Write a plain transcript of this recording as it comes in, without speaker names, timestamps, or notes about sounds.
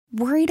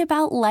Worried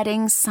about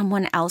letting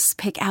someone else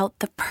pick out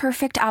the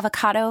perfect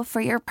avocado for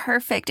your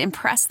perfect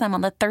impress them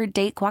on the third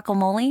date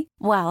guacamole?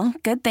 Well,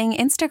 good thing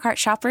Instacart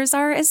shoppers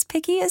are as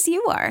picky as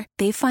you are.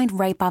 They find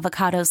ripe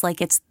avocados like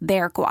it's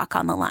their guac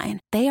on the line.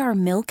 They are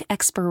milk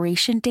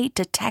expiration date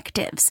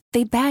detectives.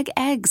 They bag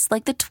eggs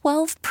like the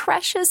 12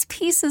 precious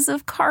pieces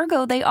of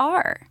cargo they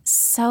are.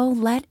 So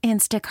let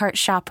Instacart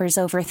shoppers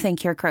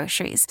overthink your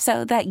groceries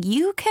so that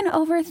you can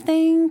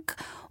overthink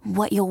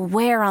what you'll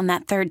wear on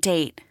that third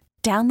date.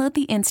 Download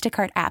the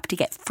Instacart app to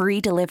get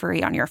free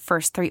delivery on your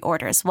first 3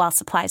 orders while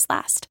supplies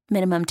last.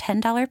 Minimum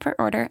 $10 per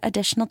order.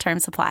 Additional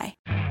terms apply.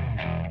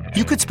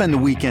 You could spend the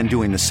weekend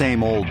doing the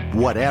same old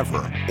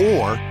whatever,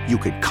 or you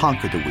could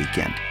conquer the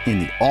weekend in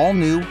the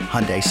all-new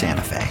Hyundai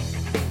Santa Fe.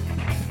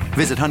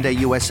 Visit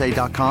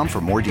HyundaiUSA.com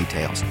for more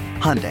details.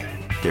 Hyundai,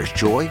 there's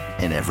joy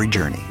in every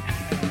journey.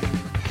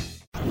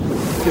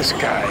 This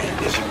guy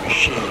is a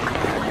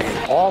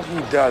machine. All he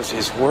does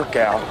is work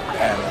out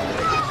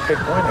and pick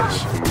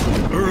winners.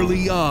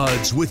 Early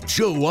odds with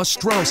Joe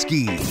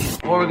Ostrowski.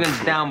 Oregon's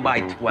down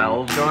by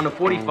 12. They're on the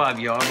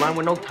 45-yard line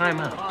with no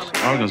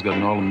timeouts. Oregon's got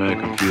an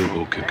All-American field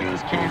goal kicker.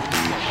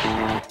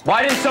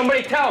 Why didn't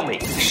somebody tell me?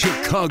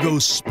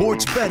 Chicago's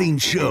sports betting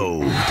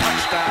show.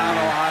 Touchdown,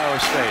 Ohio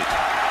State.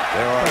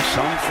 There are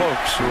some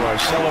folks who are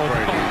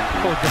celebrating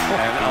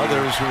and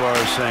others who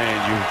are saying,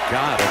 you've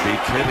got to be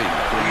kidding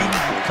me.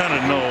 You kind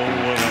of know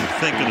what I'm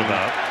thinking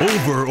about.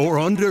 Over or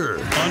under?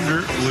 Under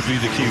would be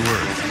the key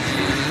word.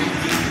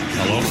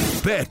 Hello?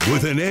 Bet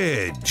with an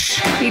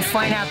edge. He'd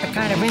find out the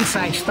kind of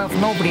inside stuff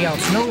nobody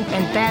else knew,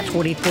 and that's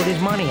what he'd put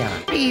his money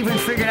on. He even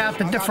figured out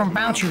the different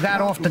bounce you got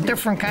off the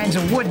different kinds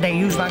of wood they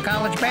used on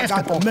college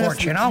basketball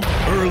courts, you know?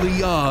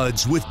 Early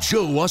odds with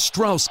Joe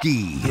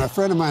Ostrowski. And a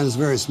friend of mine is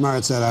very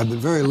smart, said, I've been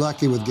very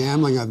lucky with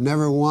gambling. I've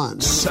never won.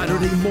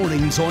 Saturday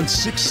mornings on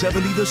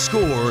 670 The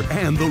Score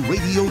and the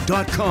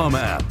radio.com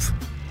app.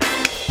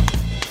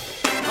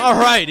 All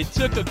right, it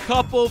took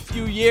a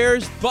few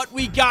years, but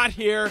we got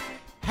here.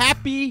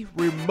 Happy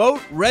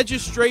remote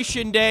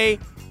registration day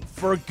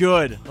for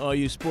good, all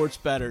you sports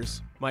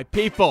bettors, my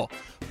people.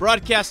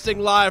 Broadcasting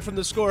live from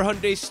the Score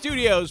Hyundai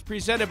Studios,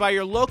 presented by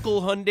your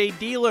local Hyundai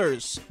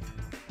dealers.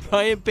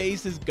 Brian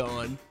Pace is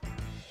gone.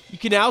 You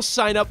can now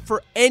sign up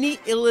for any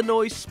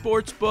Illinois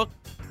sports book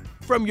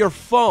from your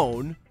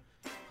phone.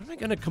 What am I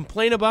going to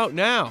complain about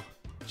now?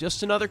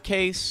 Just another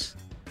case.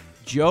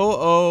 Joe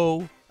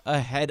O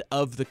ahead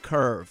of the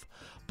curve.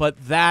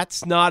 But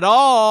that's not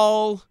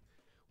all.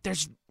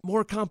 There's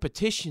more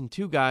competition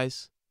too,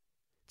 guys.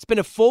 It's been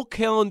a full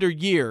calendar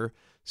year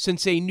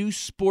since a new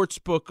sports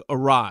book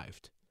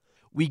arrived.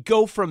 We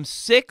go from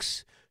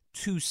 6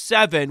 to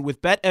 7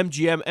 with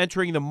BetMGM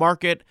entering the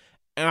market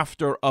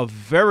after a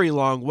very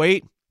long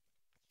wait.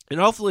 And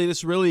hopefully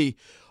this really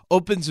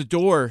opens the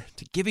door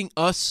to giving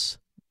us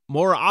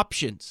more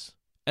options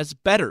as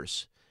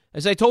bettors.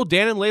 As I told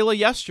Dan and Layla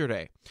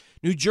yesterday,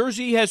 New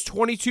Jersey has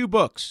 22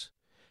 books,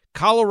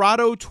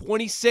 Colorado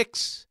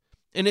 26,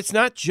 and it's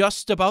not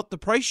just about the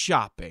price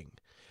shopping.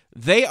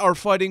 They are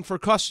fighting for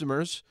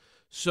customers,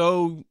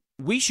 so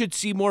we should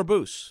see more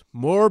boosts,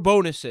 more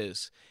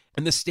bonuses,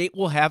 and the state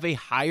will have a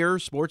higher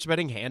sports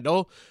betting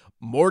handle,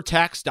 more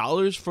tax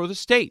dollars for the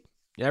state.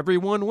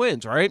 Everyone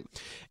wins, right?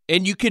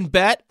 And you can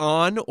bet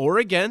on or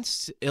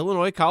against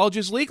Illinois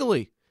colleges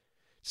legally.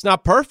 It's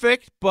not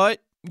perfect,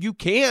 but you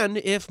can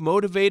if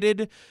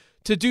motivated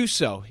to do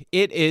so.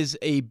 It is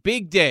a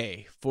big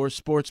day for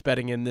sports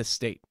betting in this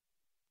state.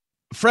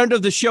 Friend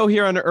of the show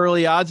here on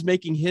Early Odds,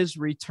 making his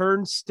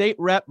return, State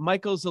Rep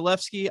Michael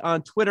Zalewski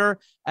on Twitter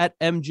at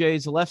MJ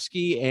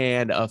Zalewski.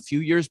 And a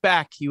few years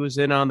back, he was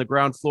in on the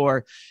ground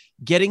floor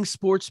getting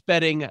sports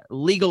betting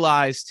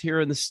legalized here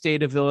in the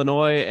state of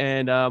Illinois.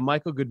 And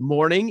Michael, good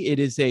morning. It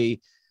is a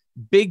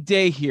big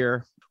day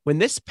here. When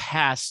this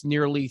passed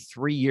nearly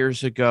 3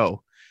 years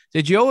ago,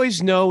 did you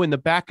always know in the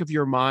back of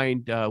your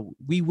mind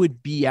we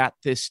would be at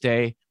this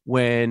day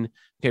when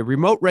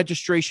remote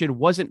registration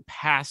wasn't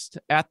passed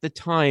at the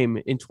time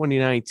in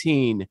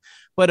 2019,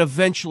 but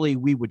eventually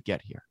we would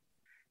get here?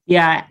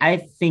 Yeah, I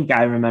think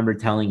I remember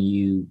telling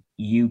you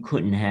you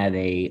couldn't have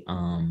a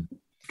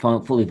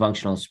fully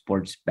functional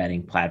sports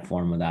betting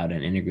platform without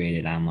an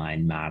integrated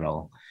online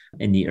model.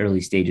 In the early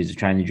stages of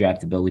trying to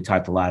draft the bill, we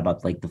talked a lot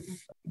about like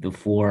the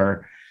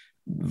four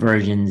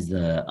versions,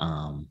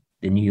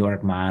 the New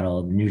York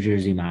model, the New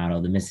Jersey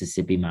model, the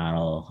Mississippi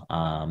model,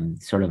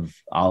 sort of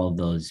all of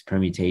those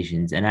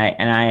permutations. And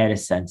I had a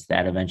sense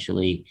that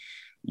eventually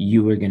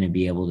you were going to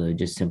be able to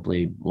just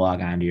simply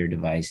log onto your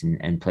device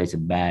and place a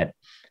bet.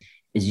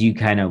 As you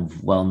kind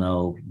of well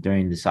know,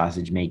 during the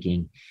sausage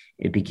making,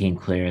 it became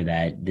clear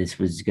that this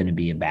was going to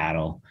be a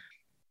battle.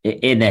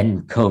 And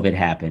then COVID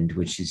happened,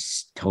 which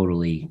is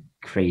totally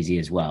crazy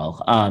as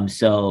well.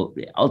 So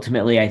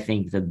ultimately, I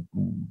think the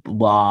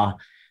law,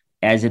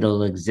 as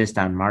it'll exist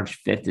on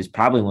March 5th, is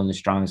probably one of the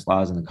strongest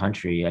laws in the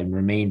country. I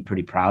remain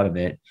pretty proud of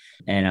it.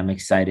 And I'm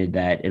excited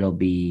that it'll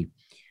be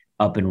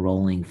up and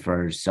rolling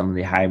for some of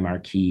the high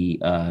marquee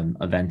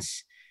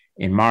events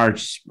in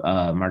March,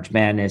 March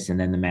Madness, and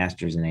then the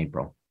Masters in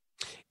April.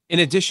 In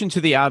addition to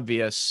the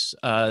obvious,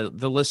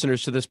 the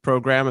listeners to this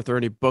program, if there are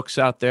any books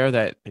out there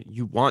that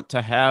you want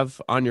to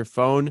have on your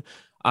phone,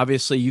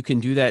 obviously you can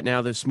do that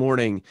now this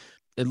morning.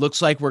 It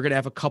looks like we're going to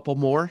have a couple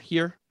more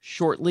here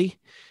shortly.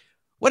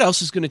 What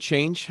else is going to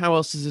change? How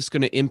else is this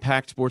going to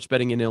impact sports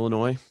betting in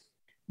Illinois?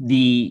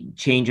 The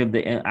change of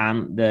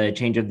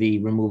the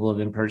removal of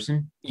in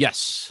person.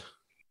 Yes.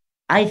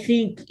 I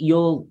think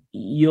you'll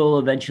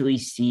eventually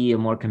see a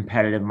more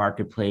competitive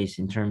marketplace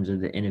in terms of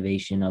the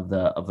innovation of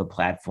the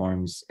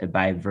platforms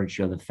by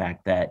virtue of the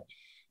fact that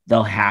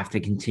they'll have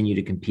to continue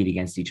to compete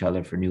against each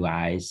other for new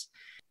eyes.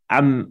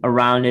 I'm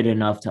around it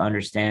enough to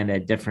understand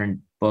that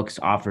different books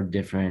offer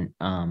different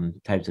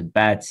types of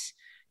bets,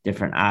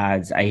 different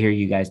odds. I hear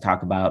you guys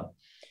talk about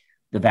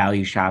the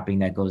value shopping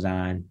that goes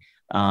on.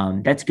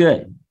 That's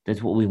good.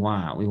 That's what we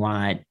want. We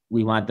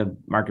want the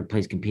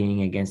marketplace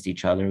competing against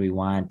each other. We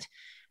want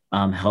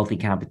healthy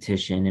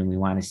competition, and we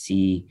want to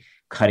see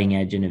cutting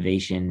edge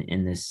innovation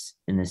in this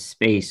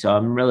space. So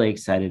I'm really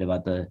excited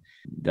about the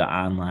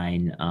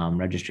online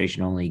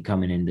registration only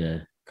coming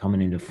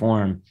into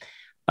form.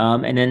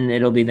 And then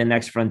it'll be the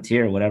next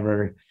frontier,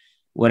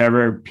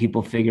 whatever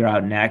people figure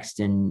out next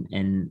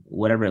and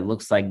whatever it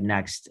looks like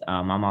next.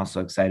 I'm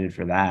also excited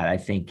for that. I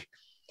think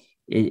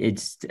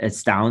it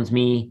astounds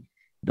me,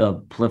 the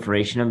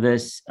proliferation of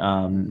this.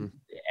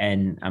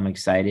 And I'm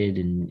excited,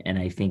 and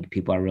I think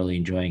people are really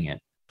enjoying it.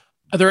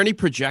 Are there any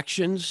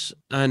projections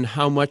on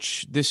how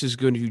much this is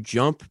going to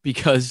jump?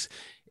 Because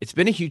it's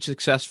been a huge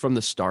success from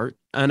the start.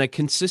 On a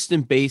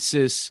consistent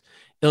basis,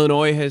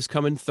 Illinois has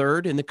come in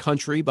third in the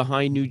country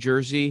behind New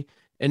Jersey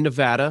and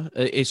Nevada,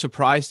 a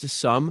surprise to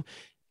some.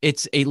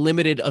 It's a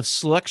limited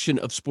selection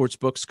of sports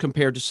books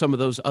compared to some of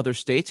those other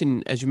states.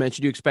 And as you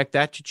mentioned, you expect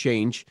that to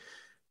change.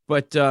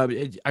 But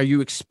are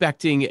you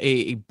expecting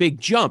a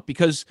big jump?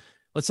 Because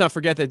let's not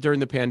forget that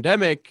during the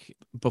pandemic,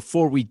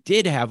 before we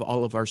did have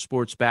all of our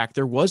sports back,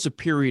 there was a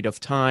period of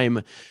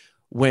time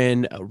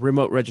when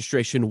remote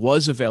registration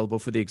was available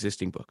for the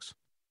existing books.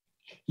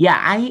 Yeah,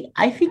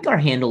 I think our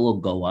handle will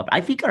go up. I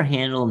think our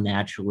handle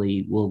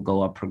naturally will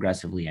go up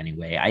progressively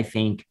anyway. I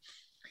think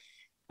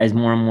as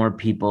more and more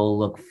people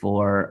look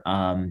for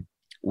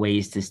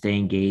ways to stay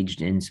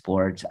engaged in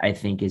sports, I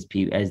think as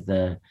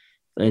the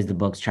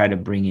books try to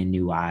bring in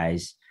new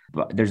eyes.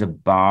 There's a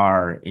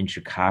bar in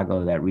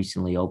Chicago that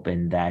recently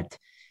opened that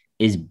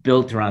is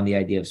built around the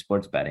idea of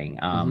sports betting.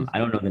 I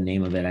don't know the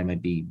name of it.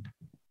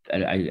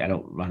 I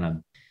don't want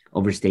to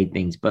overstate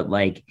things, but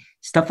like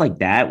stuff like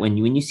that, when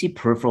you see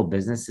peripheral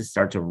businesses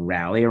start to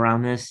rally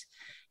around this,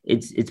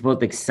 it's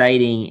both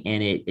exciting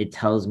and it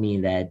tells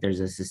me that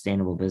there's a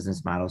sustainable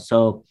business model.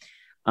 So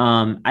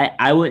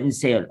I wouldn't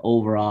say an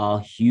overall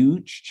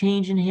huge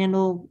change in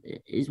handle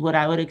is what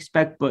I would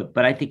expect, but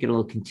I think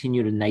it'll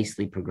continue to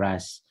nicely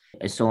progress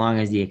so long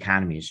as the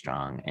economy is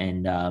strong,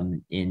 and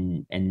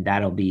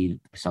that'll be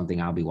something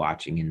I'll be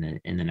watching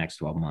in the next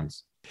 12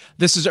 months.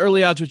 This is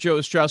Early Odds with Joe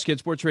Ostrowski at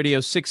Sports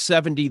Radio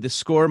 670 The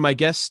Score. My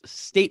guest,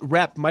 State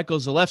Rep Michael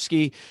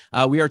Zalewski.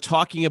 We are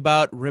talking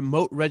about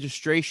remote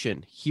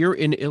registration here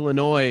in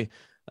Illinois,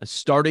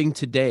 starting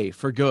today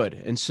for good.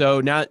 And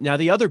so now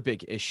the other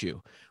big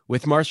issue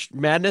with March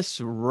Madness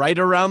right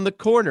around the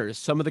corner,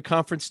 some of the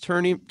conference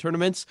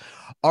tournaments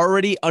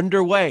already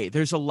underway.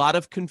 There's a lot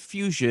of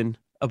confusion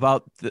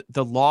about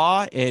the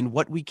law and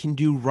what we can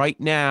do right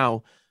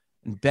now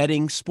in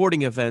betting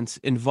sporting events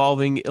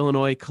involving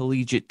Illinois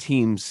collegiate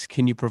teams.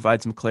 Can you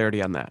provide some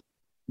clarity on that?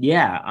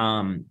 Yeah,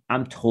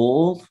 I'm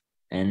told,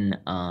 and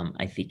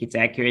I think it's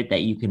accurate,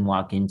 that you can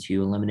walk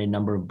into a limited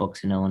number of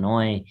books in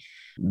Illinois,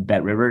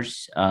 Bet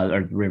Rivers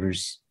or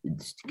Rivers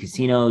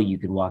Casino. You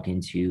could walk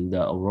into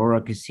the Aurora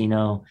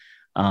Casino,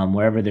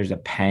 wherever there's a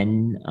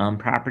Penn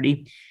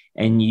property,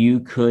 and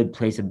you could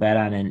place a bet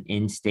on an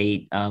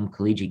in-state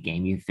collegiate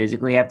game. You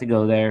physically have to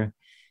go there.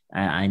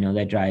 I know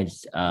that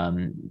drives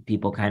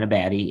people kind of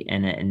batty,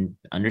 and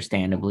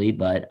understandably,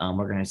 but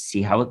we're going to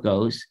see how it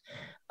goes.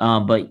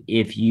 But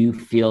if you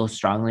feel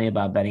strongly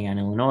about betting on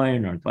Illinois or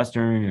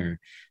Northwestern, or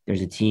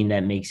there's a team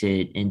that makes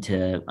it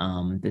into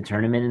the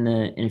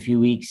tournament in a few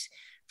weeks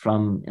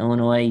from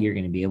Illinois, you're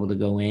going to be able to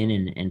go in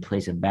and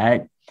place a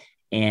bet.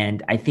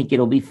 And I think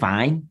it'll be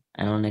fine.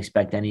 I don't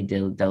expect any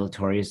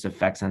deleterious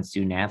effects on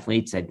student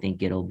athletes. I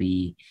think it'll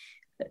be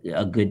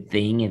a good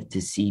thing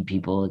to see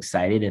people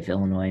excited if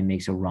Illinois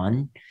makes a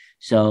run.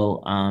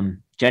 So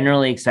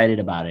generally excited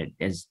about it.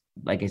 As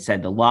like I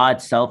said, the law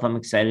itself I'm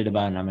excited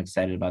about, and I'm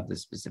excited about the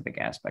specific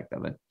aspect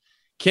of it.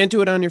 Can't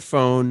do it on your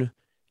phone.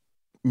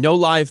 No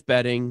live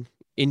betting,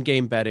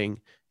 in-game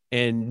betting,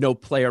 and no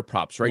player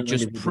props, right?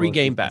 Just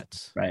pre-game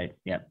bets. Right.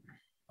 Yeah.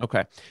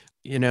 Okay.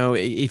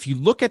 If you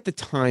look at the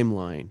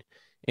timeline,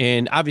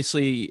 and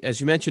obviously, as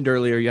you mentioned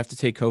earlier, you have to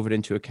take COVID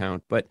into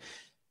account, but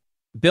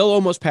bill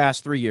almost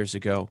passed 3 years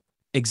ago.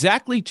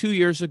 Exactly 2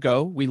 years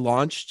ago, we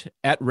launched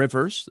at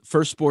Rivers,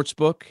 first sports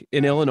book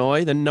in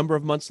Illinois. Then a number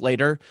of months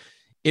later,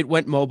 it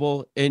went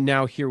mobile, and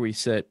now here we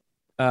sit.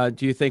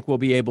 Do you think we'll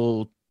be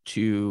able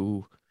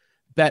to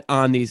bet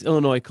on these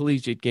Illinois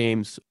collegiate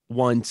games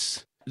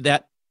once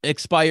that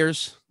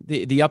expires,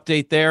 the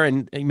update there,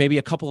 and maybe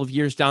a couple of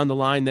years down the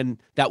line, then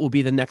that will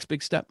be the next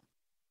big step?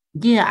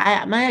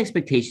 Yeah, my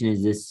expectation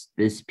is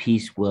this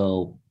piece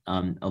will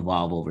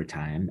evolve over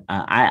time.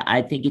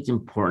 I think it's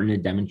important to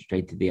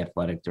demonstrate to the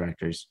athletic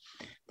directors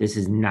this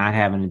is not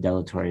having a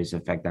deleterious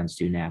effect on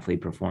student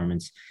athlete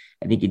performance.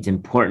 I think it's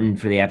important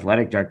for the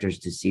athletic directors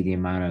to see the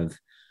amount of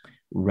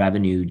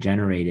revenue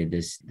generated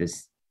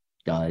this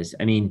does.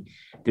 I mean,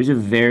 there's a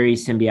very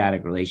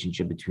symbiotic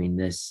relationship between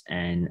this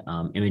and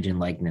image and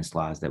likeness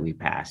laws that we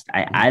passed.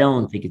 I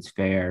don't think it's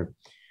fair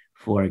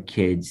for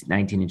kids,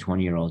 19 and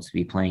 20-year-olds, to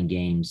be playing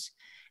games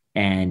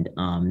and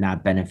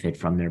not benefit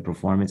from their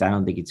performance. I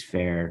don't think it's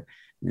fair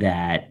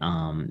that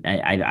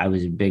I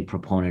was a big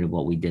proponent of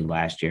what we did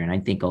last year. And I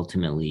think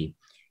ultimately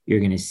you're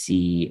going to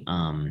see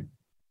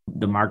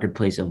the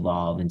marketplace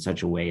evolve in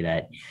such a way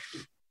that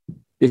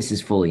this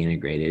is fully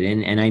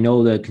integrated. And I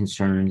know the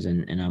concerns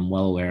and I'm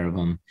well aware of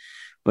them,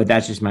 but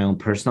that's just my own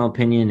personal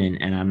opinion.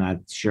 And I'm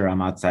not sure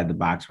I'm outside the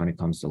box when it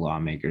comes to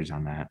lawmakers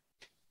on that.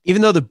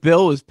 Even though the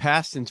bill was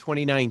passed in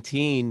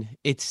 2019,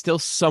 it's still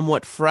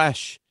somewhat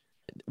fresh.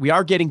 We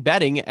are getting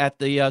betting at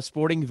the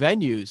sporting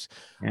venues.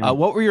 Yeah.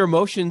 What were your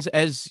emotions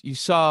as you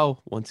saw,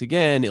 once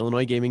again,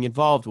 Illinois gaming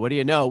involved? What do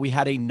you know? We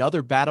had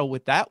another battle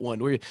with that one.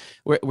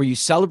 Were you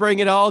celebrating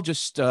it all?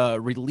 Just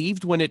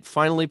relieved when it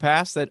finally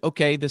passed that,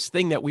 okay, this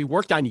thing that we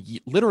worked on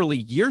literally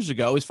years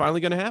ago is finally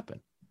going to happen?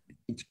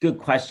 It's a good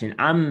question.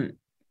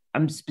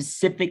 I'm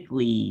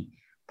specifically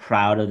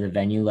proud of the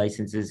venue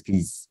licenses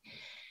because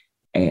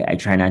I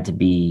try not to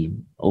be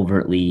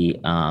overtly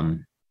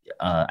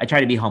I try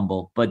to be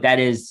humble, but that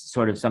is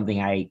sort of something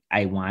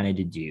I wanted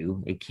to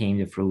do. It came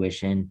to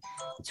fruition.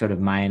 It's sort of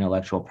my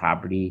intellectual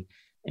property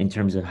in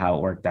terms of how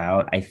it worked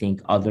out. I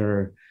think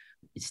other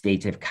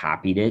states have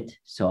copied it,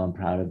 so I'm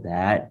proud of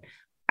that.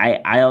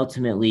 I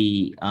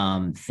ultimately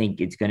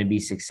think it's going to be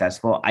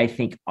successful. I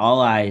think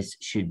all eyes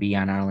should be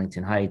on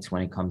Arlington Heights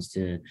when it comes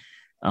to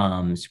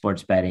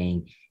sports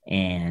betting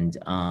and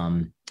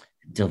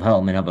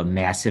development of a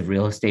massive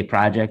real estate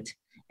project.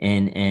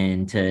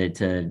 And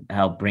to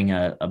help bring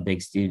a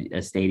big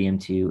stadium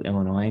to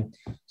Illinois.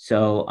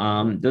 So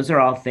those are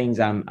all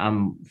things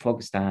I'm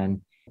focused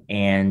on.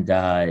 And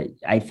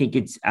I think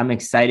I'm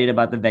excited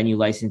about the venue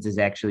licenses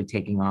actually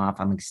taking off.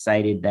 I'm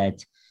excited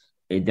that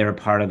they're a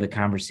part of the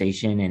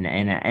conversation.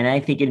 And I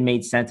think it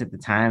made sense at the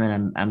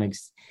time. And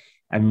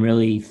I'm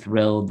really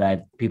thrilled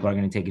that people are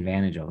going to take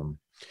advantage of them.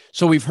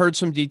 So we've heard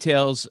some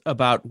details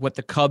about what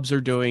the Cubs are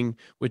doing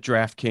with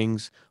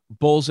DraftKings,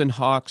 Bulls and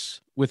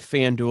Hawks with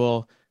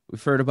FanDuel.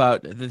 We've heard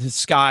about the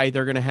Sky.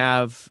 They're going to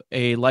have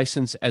a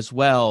license as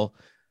well.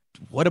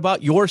 What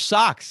about your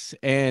Sox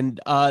and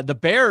the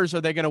Bears?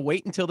 Are they going to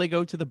wait until they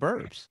go to the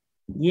Burbs?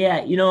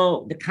 Yeah,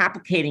 the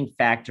complicating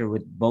factor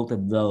with both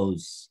of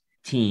those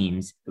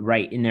teams,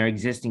 right, in their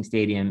existing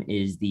stadium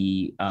is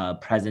the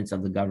presence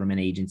of the government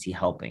agency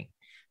helping.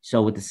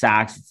 So with the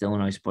Sox, it's the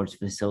Illinois Sports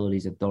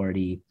Facilities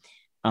Authority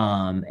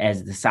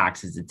as the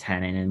Sox as a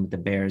tenant, and with the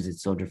Bears,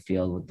 it's Soldier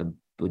Field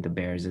with the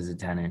Bears as a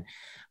tenant.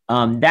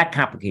 That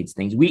complicates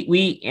things.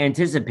 We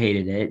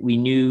anticipated it. We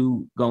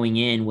knew going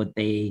in what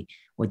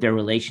their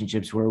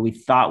relationships were. We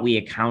thought we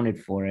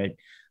accounted for it,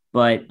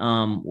 but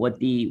what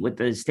the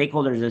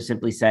stakeholders have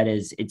simply said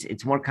is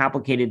it's more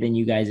complicated than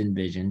you guys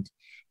envisioned,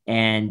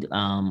 and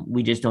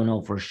we just don't know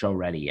if we're show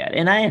ready yet.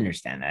 And I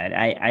understand that.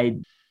 I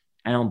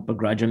don't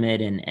begrudge them it,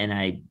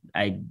 and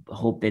I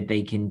hope that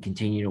they can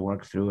continue to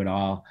work through it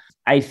all.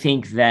 I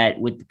think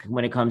that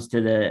when it comes to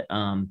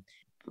the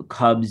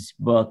Cubs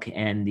book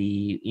and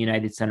the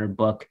United Center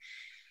book,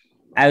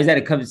 I was at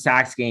a Cubs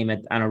Sox game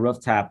on a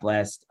rooftop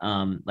last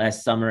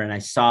summer, and I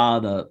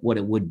saw what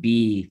it would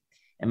be.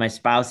 And my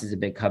spouse is a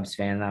big Cubs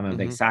fan, and I'm a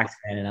big Sox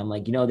fan, and I'm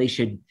like, they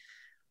should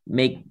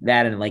make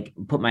that and like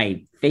put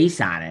my face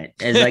on it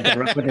as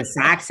like with a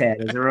Sox head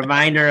as a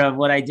reminder of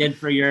what I did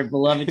for your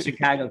beloved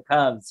Chicago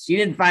Cubs. She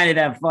didn't find it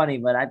that funny,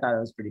 but I thought it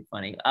was pretty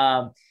funny.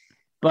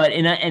 But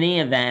in any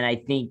event, I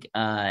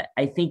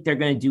think they're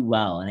going to do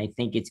well, and I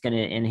think it's going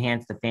to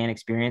enhance the fan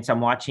experience. I'm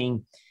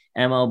watching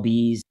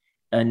MLB's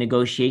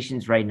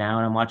negotiations right now,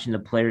 and I'm watching the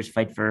players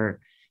fight for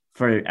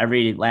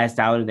every last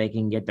dollar they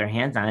can get their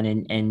hands on.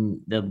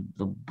 And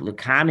the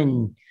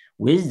common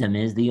wisdom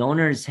is the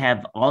owners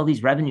have all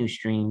these revenue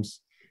streams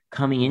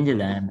coming into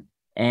them,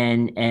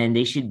 and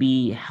they should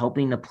be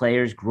helping the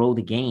players grow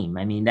the game.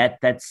 I mean,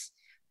 that's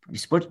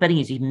sports betting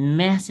is a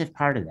massive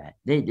part of that.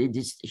 It's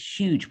just a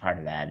huge part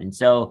of that. And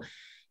so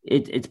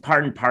it's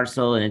part and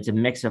parcel, and it's a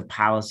mix of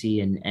policy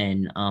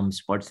and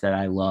sports that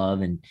I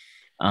love. And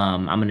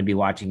I'm going to be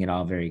watching it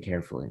all very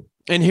carefully.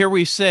 And here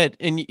we sit,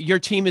 and your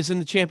team is in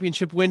the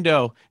championship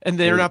window, and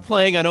they're not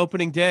playing on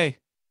opening day.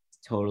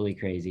 It's totally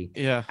crazy.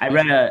 Yeah. I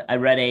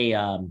read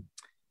a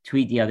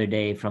tweet the other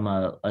day from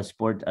a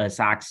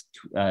Sox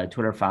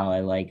Twitter file I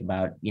like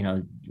about,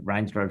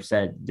 Reinsdorf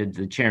said,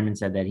 the chairman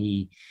said that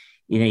he'd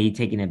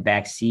taken a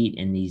back seat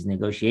in these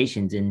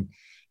negotiations. And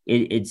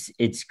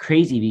it's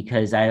crazy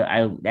because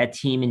that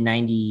team in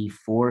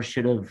 94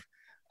 should have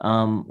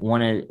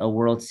won a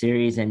World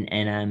Series. And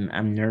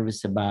I'm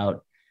nervous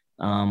about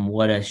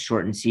what a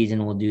shortened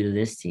season will do to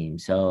this team.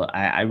 So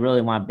I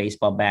really want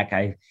baseball back.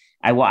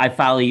 I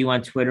follow you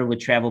on Twitter with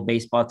Travel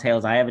Baseball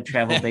Tales. I have a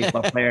travel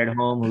baseball player at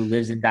home who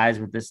lives and dies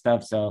with this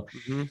stuff. So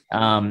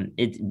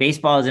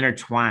baseball is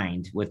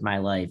intertwined with my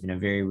life in a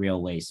very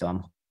real way. So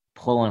I'm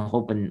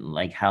hoping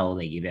like hell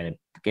they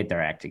get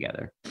their act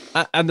together.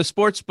 And the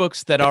sports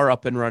books that are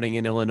up and running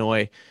in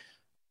Illinois,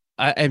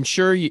 I'm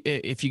sure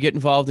if you get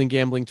involved in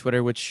gambling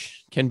Twitter,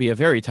 which can be a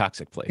very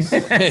toxic place,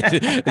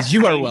 as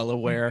you are well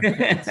aware,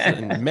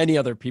 and many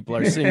other people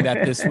are seeing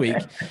that this week.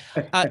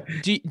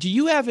 Do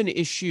you have an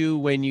issue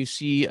when you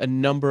see a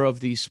number of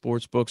these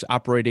sports books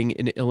operating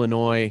in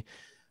Illinois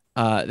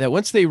that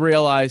once they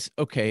realize,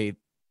 okay,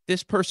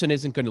 this person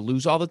isn't going to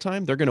lose all the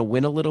time, they're going to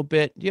win a little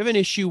bit? Do you have an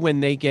issue when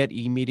they get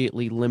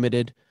immediately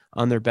limited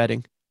on their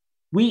betting?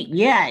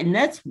 And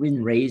that's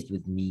been raised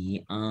with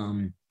me.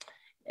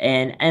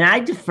 And I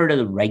defer to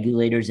the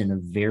regulators in a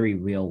very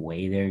real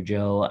way there,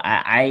 Joe.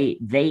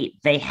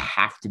 They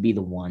have to be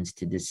the ones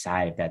to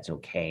decide if that's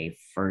okay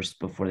first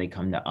before they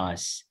come to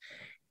us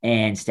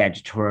and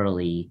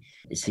statutorily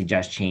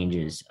suggest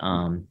changes.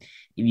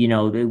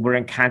 We're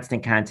in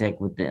constant contact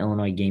with the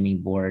Illinois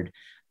Gaming Board.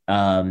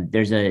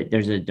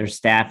 Their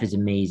staff is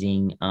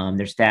amazing.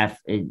 Their staff,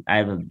 I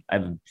have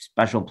a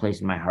special place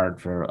in my heart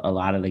for a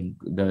lot of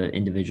the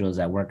individuals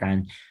that work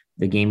on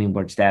the gaming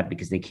board staff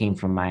because they came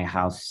from my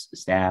house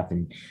staff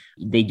and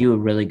they do a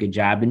really good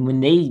job. And when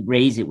they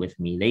raise it with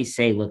me, they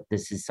say, look,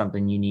 this is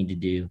something you need to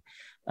do.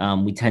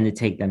 We tend to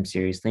take them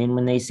seriously. And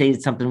when they say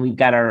it's something we've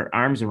got our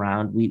arms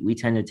around, we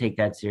tend to take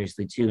that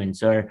seriously too. And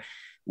so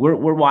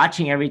we're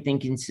watching everything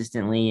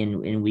consistently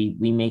and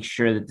we make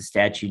sure that the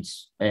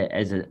statute's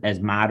as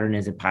modern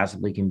as it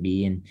possibly can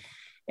be.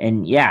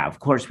 And yeah, of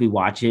course we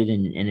watch it.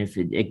 And if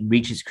it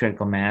reaches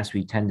critical mass,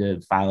 we tend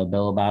to file a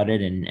bill about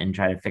it and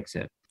try to fix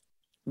it.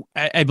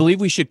 I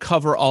believe we should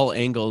cover all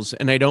angles,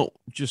 and I don't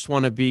just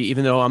want to be,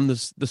 even though I'm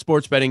the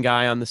sports betting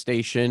guy on the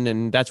station,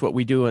 and that's what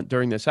we do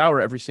during this hour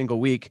every single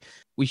week,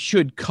 we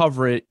should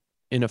cover it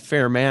in a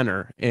fair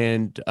manner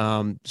and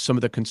some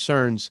of the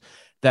concerns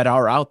that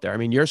are out there. I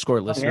mean, you're a score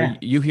listener.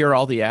 You hear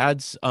all the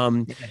ads.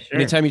 Sure.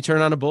 Anytime you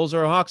turn on a Bulls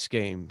or a Hawks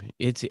game,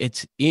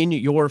 it's in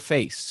your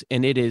face,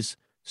 and it is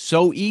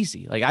so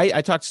easy. Like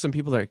I talked to some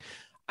people that are like,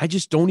 I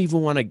just don't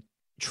even want to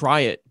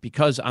try it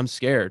because I'm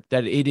scared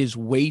that it is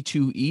way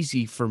too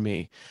easy for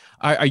me.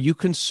 Are you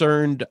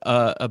concerned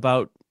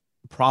about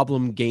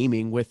problem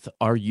gaming with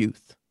our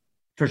youth?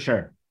 For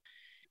sure.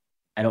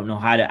 I don't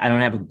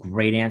have a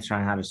great answer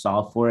on how to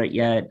solve for it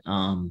yet.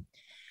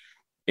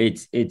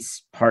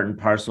 It's part and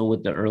parcel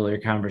with the earlier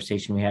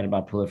conversation we had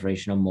about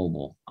proliferation of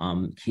mobile.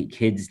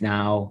 Kids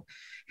now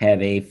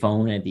have a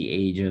phone at the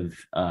age of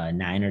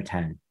 9 or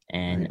 10.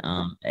 And,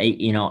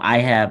 I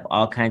have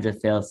all kinds of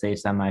fail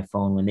safes on my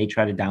phone. When they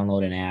try to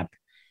download an app,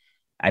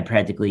 I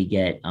practically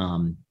get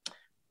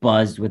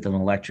buzzed with an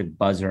electric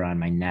buzzer on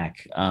my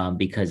neck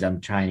because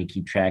I'm trying to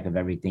keep track of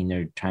everything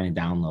they're trying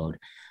to download.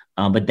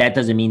 But that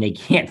doesn't mean they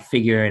can't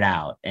figure it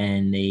out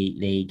and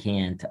they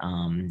can't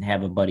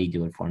have a buddy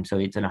do it for them. So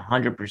it's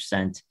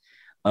 100%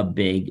 a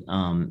big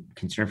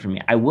concern for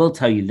me. I will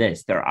tell you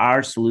this, there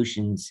are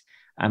solutions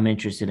I'm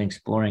interested in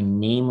exploring,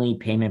 namely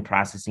payment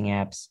processing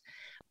apps.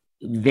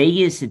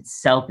 Vegas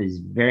itself is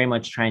very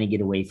much trying to get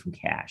away from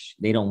cash.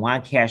 They don't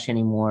want cash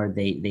anymore.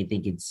 They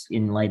think it's,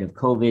 in light of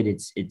COVID,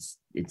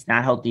 it's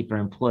not healthy for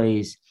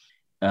employees.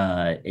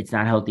 It's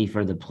not healthy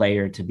for the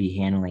player to be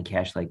handling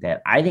cash like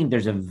that. I think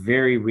there's a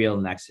very real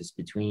nexus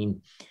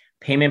between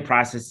payment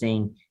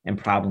processing and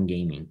problem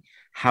gaming.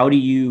 How do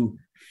you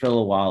fill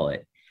a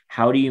wallet?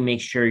 How do you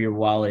make sure your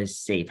wallet is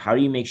safe? How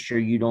do you make sure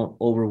you don't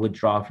over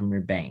withdraw from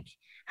your bank?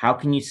 How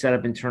can you set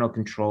up internal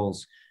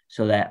controls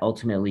so that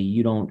ultimately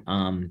you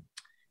don't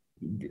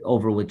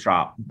over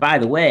withdraw? By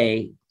the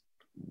way,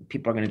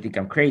 people are going to think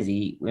I'm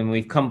crazy when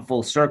we've come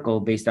full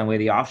circle based on where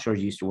the offshores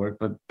used to work,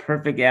 but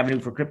perfect avenue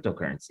for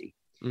cryptocurrency.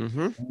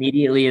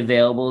 Immediately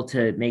available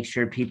to make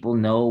sure people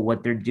know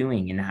what they're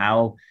doing and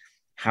how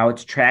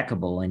it's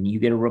trackable, and you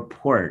get a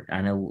report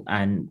on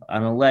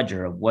a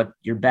ledger of what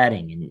you're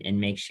betting and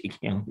make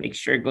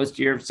sure it goes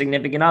to your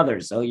significant other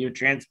so you're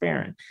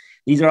transparent.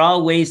 These are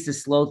all ways to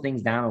slow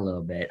things down a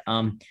little bit.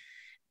 I'm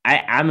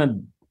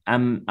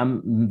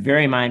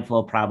very mindful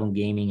of problem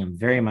gaming. I'm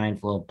very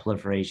mindful of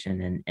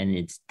proliferation, and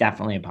it's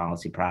definitely a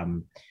policy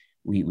problem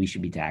we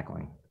should be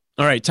tackling.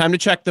 All right, time to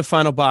check the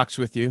final box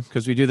with you,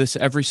 because we do this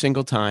every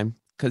single time,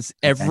 because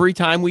every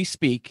time we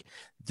speak,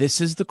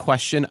 this is the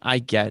question I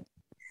get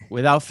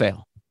without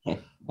fail. Right.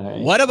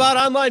 What about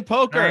online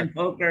poker? Online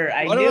poker.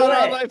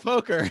 Online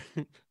poker?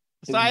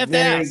 So I have to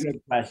ask. Good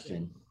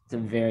question. It's a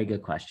very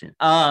good question.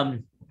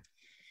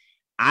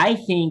 I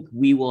think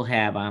we will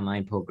have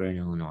online poker in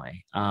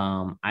Illinois.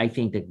 I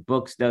think the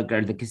books,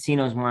 the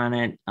casinos want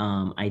it.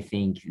 I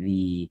think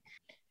the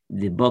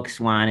books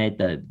want it.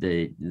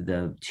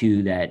 The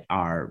two that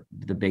are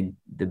the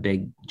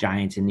big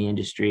giants in the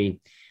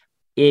industry.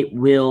 It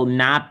will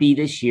not be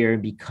this year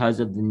because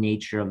of the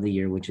nature of the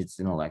year, which it's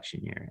an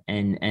election year,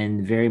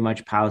 and very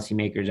much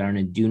policymakers are in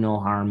a do no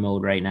harm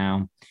mode right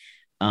now.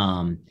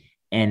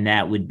 And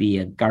that would be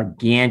a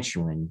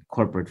gargantuan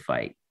corporate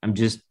fight. I'm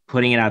just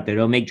putting it out there.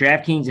 It'll make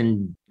DraftKings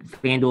and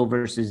FanDuel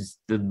versus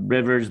the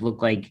Rivers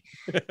look like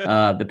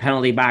the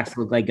penalty box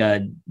look like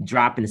a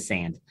drop in the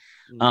sand.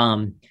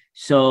 My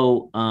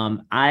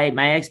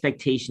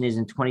expectation is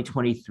in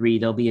 2023,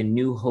 there'll be a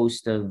new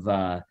host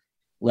of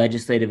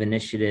legislative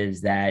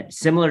initiatives that,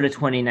 similar to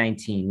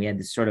 2019, we had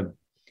this sort of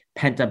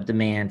pent up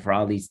demand for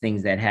all these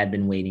things that had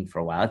been waiting for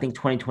a while. I think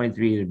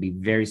 2023 would be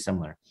very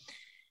similar.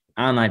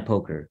 Online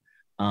poker.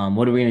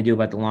 What are we going to do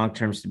about the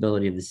long-term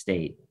stability of the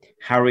state?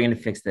 How are we going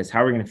to fix this?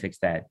 How are we going to fix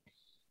that?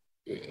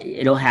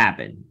 It'll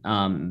happen.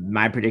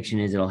 My prediction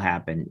is it'll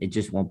happen. It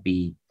just won't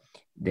be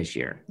this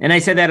year. And I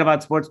said that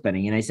about sports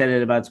betting, and I said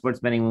it about sports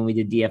betting when we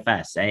did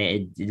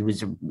DFS.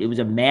 It was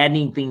a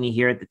maddening thing to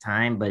hear at the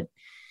time, but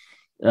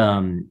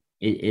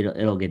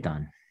it'll get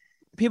done.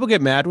 People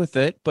get mad with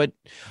it, but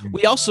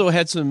we also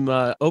had some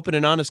open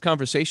and honest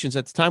conversations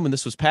at the time when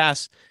this was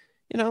passed.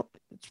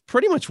 It's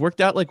pretty much worked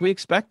out like we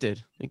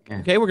expected.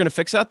 Okay, we're going to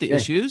fix out the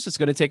issues. It's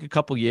going to take a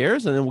couple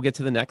years, and then we'll get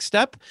to the next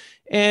step,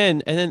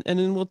 and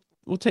then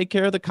we'll take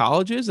care of the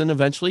colleges, and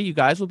eventually you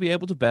guys will be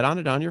able to bet on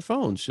it on your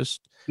phones.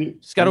 Just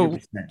got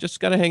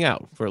to hang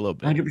out for a little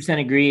bit. 100%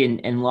 agree.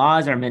 And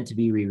laws are meant to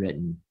be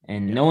rewritten,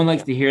 and no one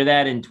likes to hear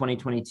that in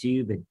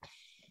 2022. But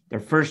their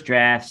first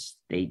drafts,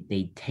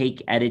 they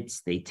take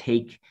edits, they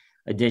take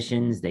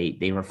additions,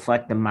 they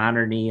reflect the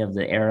modernity of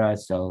the era.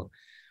 So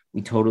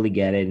we totally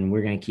get it, and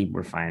we're going to keep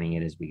refining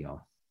it as we go.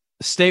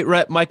 State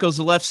Rep Michael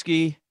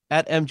Zalewski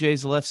at MJ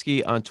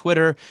Zalewski on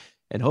Twitter.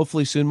 And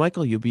hopefully soon,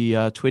 Michael, you'll be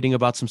tweeting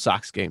about some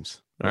Sox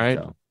games. All right.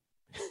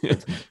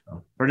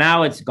 For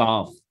now, it's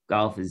golf.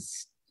 Golf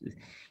is,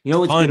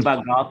 what's good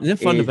about golf? Isn't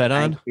it fun to bet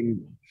on?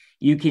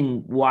 You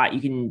can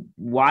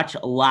watch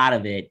a lot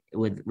of it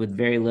with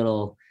very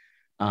little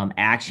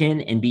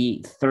action and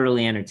be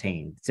thoroughly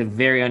entertained. It's a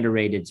very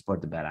underrated sport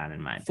to bet on, in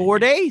my opinion. 4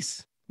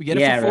 days. We get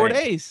it for 4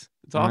 days.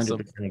 It's awesome.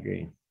 100%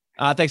 agree.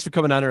 Thanks for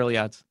coming on Early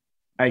Odds.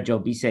 All right, Joe,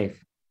 be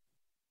safe.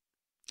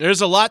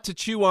 There's a lot to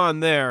chew on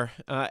there.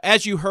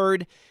 As you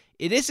heard,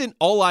 it isn't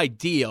all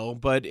ideal,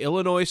 but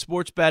Illinois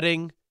sports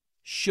betting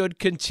should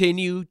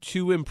continue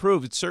to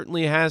improve. It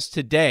certainly has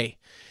today.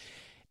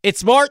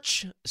 It's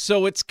March,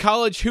 so it's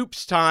college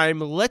hoops time.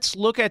 Let's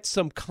look at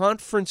some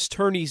conference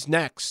tourneys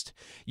next.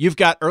 You've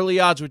got Early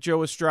Odds with Joe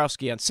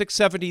Ostrowski on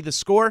 670 The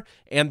Score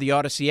and the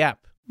Odyssey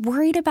app.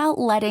 Worried about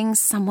letting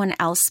someone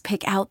else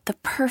pick out the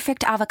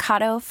perfect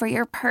avocado for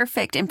your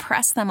perfect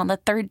impress them on the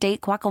third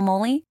date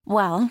guacamole?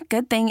 Well,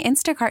 good thing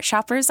Instacart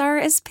shoppers are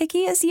as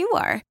picky as you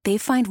are. They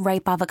find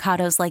ripe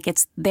avocados like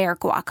it's their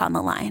guac on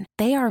the line.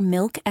 They are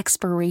milk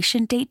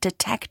expiration date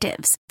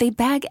detectives. They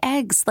bag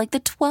eggs like the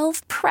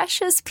 12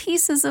 precious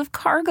pieces of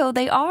cargo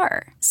they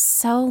are.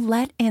 So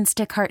let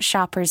Instacart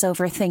shoppers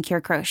overthink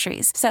your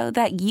groceries so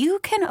that you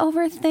can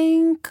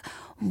overthink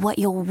what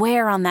you'll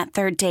wear on that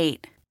third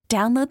date.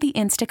 Download the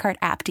Instacart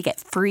app to get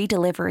free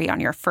delivery on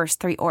your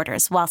first 3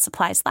 orders while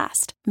supplies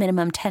last.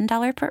 Minimum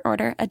 $10 per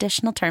order.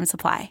 Additional terms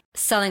apply.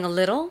 Selling a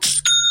little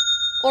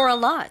or a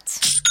lot?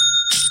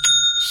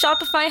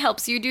 Shopify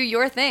helps you do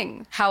your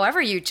thing,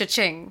 however you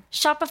cha-ching.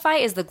 Shopify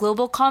is the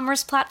global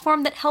commerce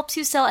platform that helps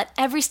you sell at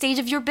every stage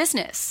of your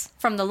business.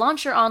 From the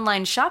launch your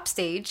online shop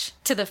stage,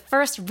 to the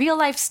first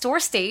real-life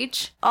store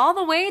stage, all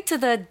the way to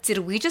the did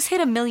we just hit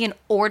 1 million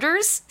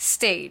orders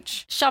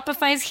stage.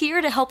 Shopify's here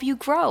to help you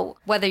grow.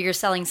 Whether you're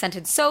selling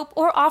scented soap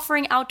or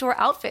offering outdoor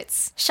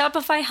outfits,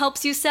 Shopify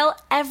helps you sell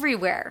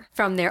everywhere.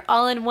 From their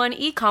all-in-one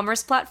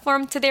e-commerce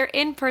platform to their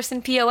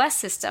in-person POS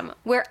system,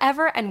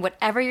 wherever and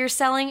whatever you're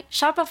selling,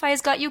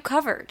 Shopify's got you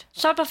covered.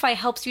 Shopify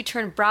helps you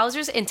turn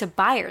browsers into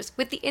buyers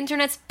with the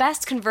internet's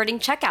best converting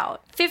checkout.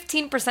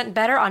 15%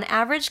 better on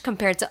average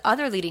compared to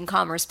other leading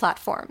commerce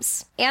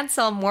platforms. And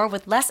sell more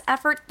with less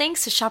effort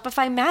thanks to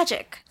Shopify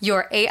Magic,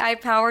 your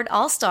AI-powered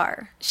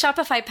all-star.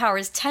 Shopify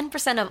powers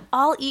 10% of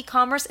all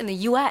e-commerce in the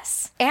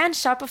U.S. And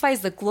Shopify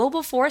is the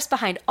global force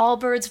behind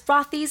Allbirds,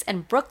 Rothy's,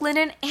 and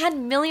Brooklinen,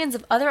 and millions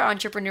of other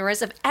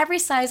entrepreneurs of every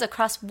size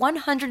across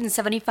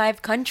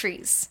 175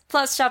 countries.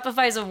 Plus,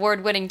 Shopify's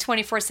award-winning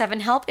 24/7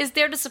 help is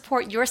there to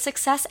support your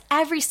success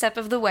every step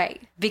of the way.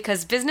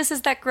 Because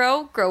businesses that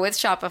grow with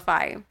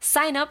Shopify.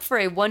 Sign up for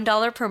a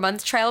 $1 per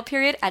month trial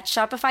period at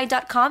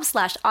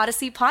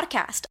shopify.com/Odyssey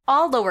Podcast,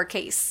 all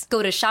lowercase.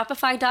 Go to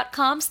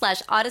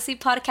shopify.com/Odyssey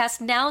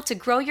Podcast now to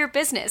grow your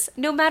business,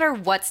 no matter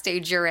what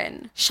stage you're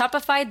in.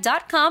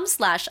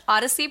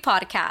 Shopify.com/Odyssey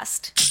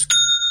Podcast.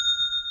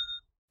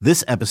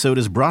 This episode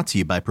is brought to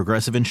you by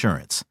Progressive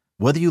Insurance.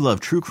 Whether you love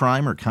true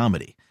crime or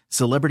comedy,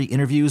 celebrity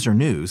interviews or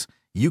news,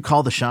 you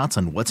call the shots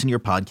on what's in your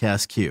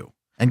podcast queue.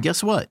 And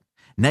guess what?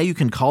 Now you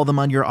can call them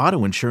on your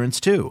auto insurance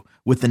too,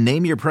 with the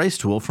Name Your Price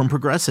tool from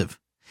Progressive.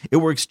 It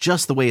works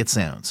just the way it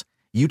sounds.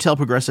 You tell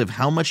Progressive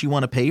how much you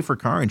want to pay for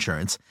car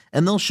insurance,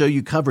 and they'll show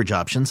you coverage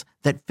options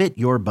that fit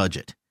your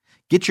budget.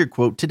 Get your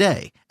quote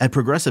today at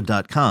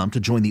Progressive.com to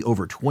join the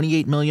over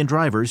 28 million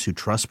drivers who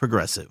trust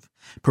Progressive.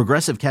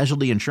 Progressive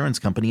Casualty Insurance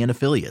Company and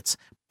Affiliates.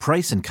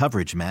 Price and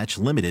coverage match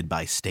limited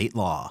by state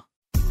law.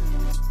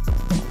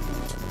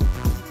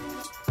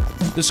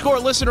 The Score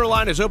listener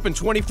line is open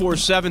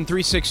 24/7,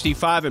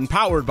 365, and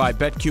powered by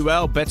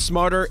BetQL. Bet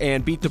smarter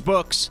and beat the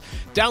books.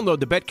 Download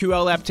the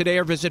BetQL app today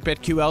or visit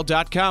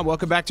BetQL.com.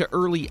 Welcome back to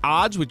Early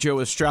Odds with Joe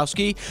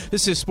Ostrowski.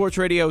 This is Sports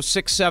Radio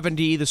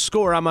 670, The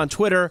Score. I'm on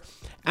Twitter,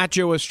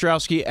 @Joe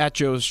Ostrowski,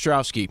 @Joe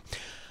Ostrowski.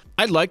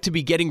 I'd like to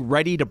be getting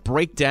ready to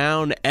break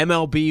down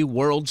MLB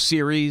World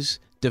Series,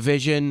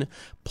 division,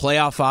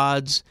 playoff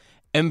odds,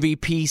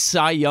 MVP,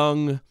 Cy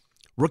Young,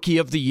 Rookie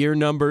of the Year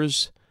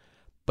numbers,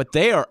 but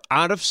they are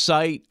out of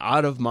sight,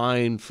 out of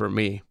mind for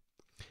me.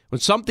 When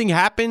something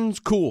happens,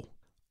 cool,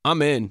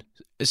 I'm in.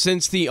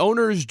 Since the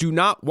owners do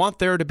not want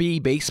there to be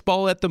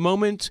baseball at the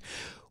moment,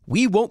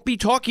 we won't be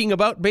talking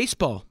about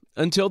baseball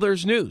until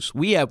there's news.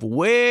 We have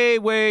way,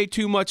 way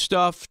too much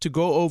stuff to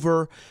go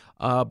over,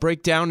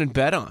 break down, and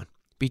bet on.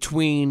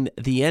 Between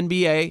the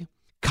NBA,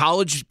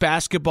 college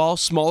basketball,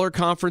 smaller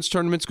conference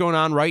tournaments going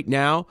on right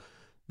now,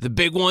 the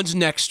big ones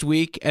next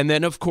week, and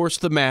then, of course,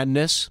 the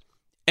madness,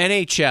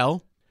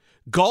 NHL,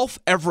 golf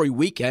every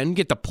weekend,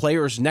 get the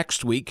players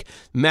next week,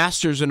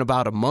 Masters in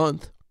about a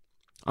month.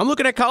 I'm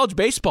looking at college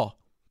baseball.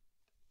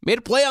 Made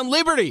a play on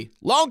Liberty.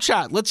 Long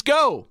shot. Let's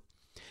go.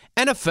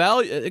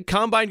 NFL,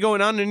 combine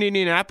going on in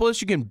Indianapolis.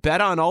 You can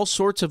bet on all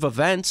sorts of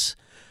events.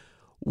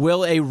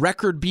 Will a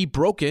record be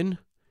broken?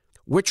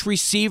 Which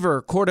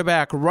receiver,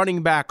 quarterback,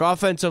 running back,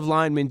 offensive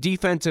lineman,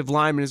 defensive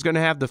lineman is going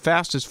to have the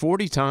fastest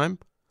 40 time?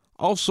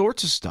 All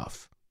sorts of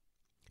stuff.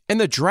 And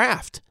the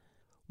draft.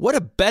 What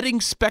a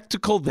betting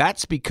spectacle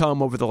that's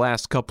become over the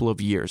last couple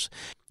of years.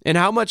 And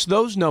how much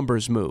those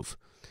numbers move.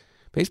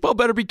 Baseball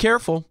better be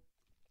careful.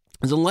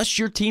 Because unless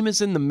your team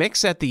is in the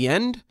mix at the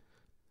end,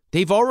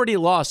 they've already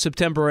lost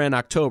September and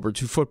October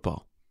to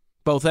football.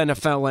 Both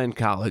NFL and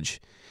college.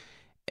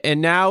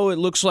 And now it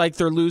looks like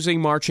they're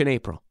losing March and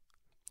April.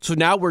 So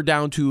now we're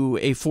down to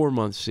a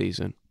 4-month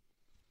season.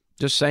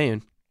 Just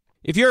saying.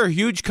 If you're a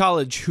huge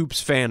college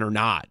hoops fan or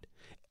not,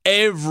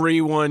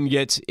 everyone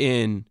gets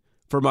in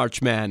for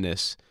March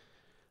Madness.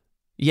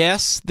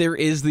 Yes, there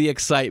is the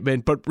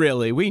excitement, but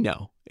really, we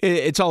know.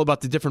 It's all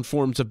about the different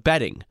forms of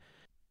betting.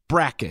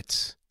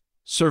 Brackets,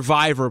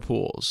 survivor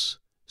pools,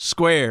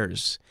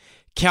 squares,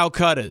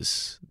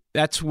 Calcuttas.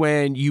 That's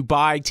when you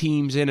buy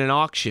teams in an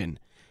auction.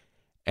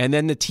 And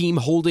then the team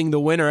holding the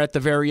winner at the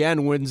very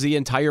end wins the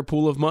entire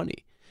pool of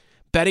money.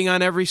 Betting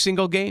on every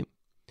single game.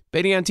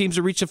 Betting on teams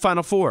to reach the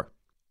Final Four.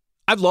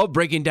 I've loved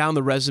breaking down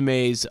the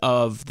resumes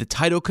of the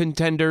title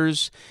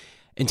contenders,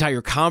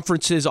 entire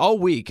conferences all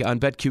week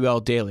on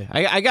BetQL Daily.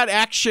 I got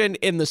action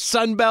in the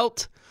Sun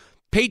Belt,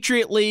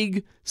 Patriot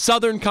League,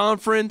 Southern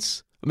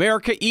Conference,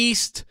 America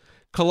East,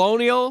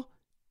 Colonial,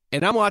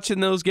 and I'm watching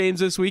those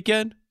games this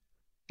weekend.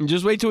 And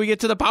just wait till we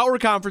get to the power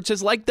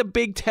conferences like the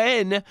Big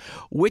Ten,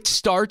 which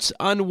starts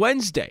on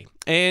Wednesday.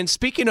 And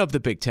speaking of the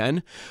Big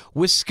Ten,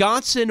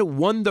 Wisconsin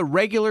won the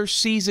regular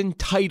season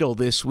title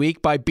this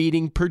week by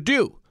beating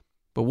Purdue.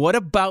 But what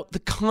about the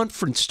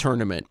conference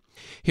tournament?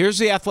 Here's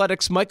the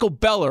Athletics' Michael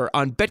Beller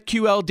on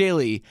BetQL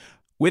Daily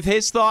with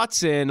his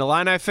thoughts, and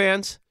Illini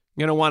fans,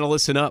 you're going to want to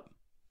listen up.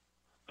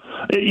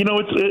 You know,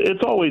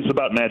 it's always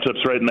about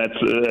matchups, right? And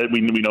that's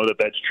we know that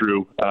that's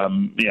true.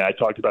 I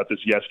talked about this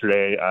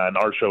yesterday on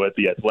our show at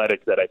The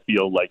Athletic, that I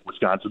feel like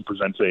Wisconsin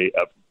presents a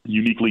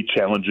uniquely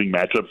challenging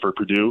matchup for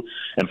Purdue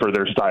and for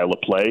their style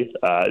of play,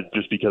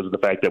 just because of the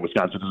fact that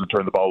Wisconsin doesn't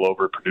turn the ball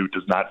over. Purdue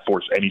does not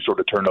force any sort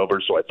of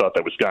turnover, so I thought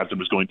that Wisconsin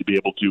was going to be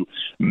able to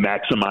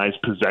maximize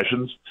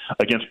possessions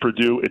against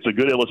Purdue. It's a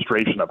good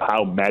illustration of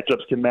how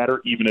matchups can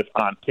matter, even if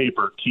on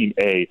paper Team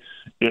A,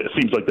 it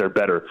seems like they're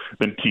better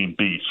than Team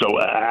B. So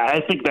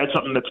I think that's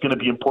something that's going to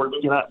be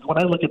important. You know, when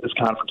I look at this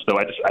conference, though,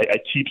 I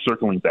keep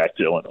circling back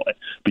to Illinois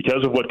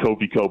because of what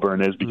Kofi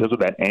Cockburn is, because of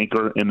that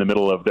anchor in the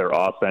middle of their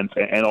offense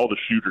and all the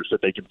shooters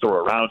that they can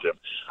throw around him.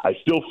 I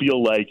still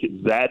feel like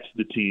that's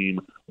the team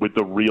with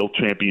the real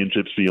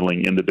championship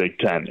ceiling in the Big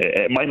Ten.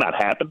 It might not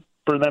happen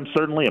for them,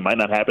 certainly. It might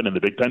not happen in the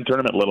Big Ten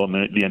tournament, let alone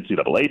the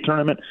NCAA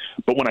tournament.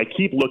 But when I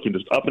keep looking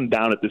just up and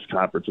down at this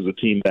conference as a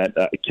team that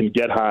can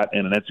get hot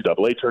in an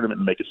NCAA tournament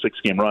and make a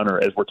 6-game run, or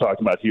as we're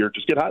talking about here,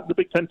 just get hot in the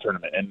Big Ten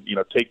tournament and,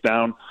 take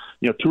down,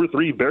 2 or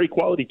 3 very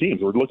quality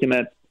teams. We're looking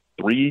at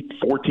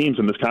 3-4 teams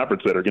in this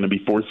conference that are going to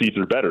be 4 seeds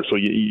or better. So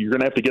you're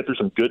going to have to get through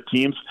some good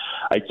teams.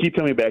 I keep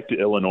coming back to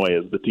Illinois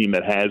as the team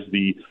that has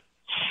the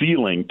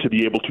ceiling to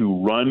be able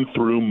to run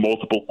through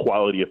multiple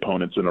quality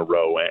opponents in a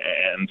row.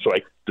 And so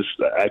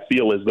I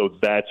feel as though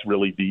that's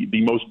really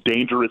the most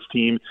dangerous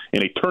team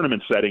in a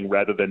tournament setting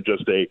rather than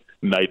just a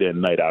night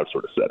in, night out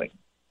sort of setting.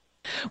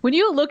 When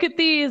you look at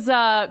these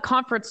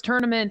conference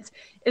tournaments,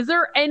 is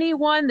there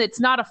anyone that's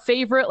not a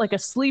favorite, like a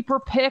sleeper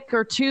pick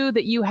or two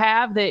that you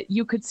have that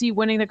you could see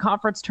winning the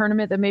conference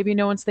tournament that maybe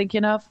no one's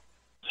thinking of?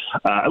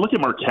 I look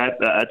at Marquette,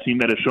 a team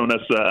that has shown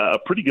us a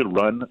pretty good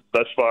run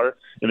thus far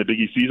in the Big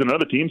East season.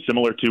 Another team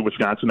similar to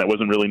Wisconsin that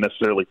wasn't really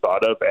necessarily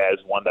thought of as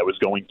one that was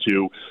going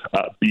to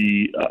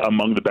be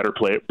among the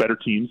better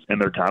teams in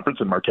their conference,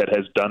 and Marquette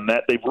has done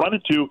that. They've run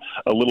into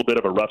a little bit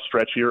of a rough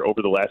stretch here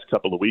over the last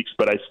couple of weeks,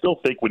 but I still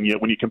think when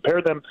you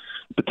compare them,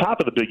 the top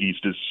of the Big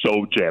East is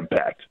so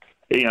jam-packed.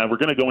 we're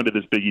going to go into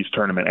this Big East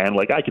tournament, and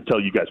like I could tell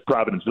you guys,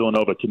 Providence,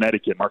 Villanova,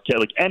 Connecticut, Marquette,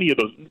 like any of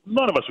those,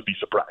 none of us would be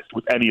surprised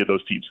with any of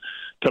those teams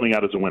coming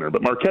out as a winner.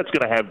 But Marquette's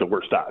going to have the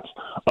worst odds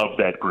of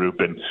that group,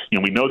 and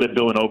we know that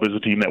Villanova is a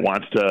team that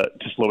wants to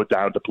slow it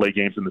down to play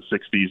games in the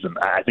 60s, and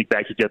I think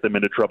that could get them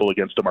into trouble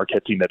against a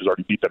Marquette team that has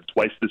already beat them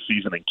twice this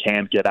season and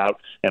can get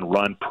out and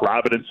run.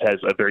 Providence has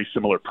a very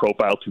similar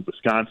profile to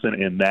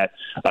Wisconsin in that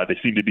they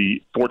seem to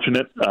be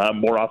fortunate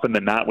more often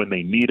than not when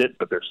they need it,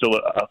 but they're still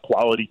a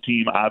quality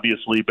team,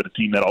 obviously, but a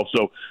team that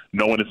also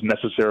no one is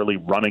necessarily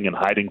running and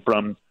hiding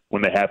from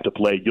when they have to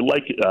play. You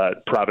like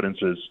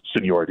Providence's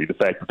seniority, the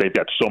fact that they've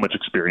got so much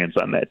experience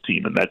on that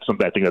team, and that's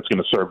something I think that's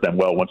going to serve them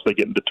well once they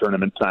get into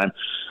tournament time.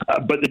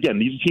 But again,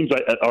 these teams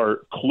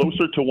are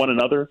closer to one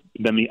another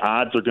than the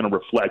odds are going to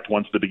reflect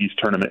once the Big East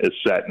tournament is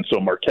set. And so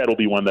Marquette will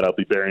be one that I'll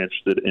be very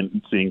interested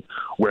in seeing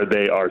where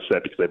they are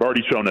set, because they've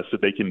already shown us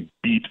that they can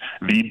beat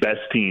the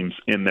best teams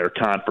in their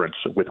conference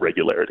with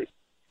regularity.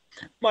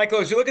 Michael,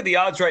 as you look at the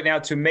odds right now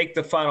to make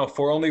the Final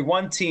Four, only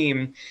one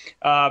team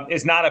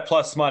is not at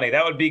plus money.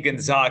 That would be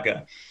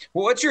Gonzaga.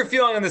 Well, what's your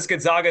feeling on this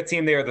Gonzaga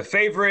team? They are the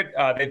favorite.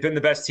 They've been the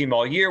best team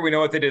all year. We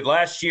know what they did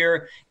last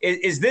year.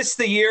 Is this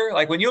the year?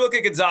 Like when you look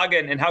at Gonzaga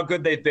and how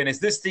good they've been, is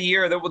this the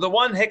year? The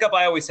one hiccup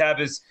I always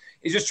have is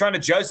just trying to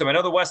judge them. I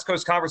know the West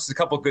Coast Conference is a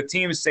couple of good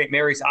teams. St.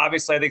 Mary's,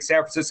 obviously. I think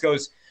San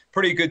Francisco's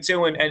pretty good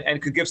too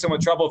and could give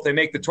someone trouble if they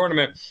make the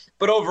tournament.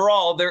 But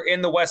overall, they're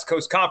in the West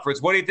Coast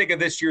Conference. What do you think of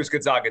this year's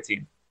Gonzaga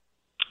team?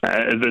 You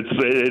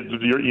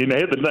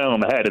hit the nail on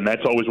the head, and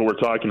that's always what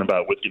we're talking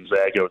about with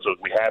Gonzaga. So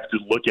we have to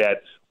look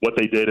at what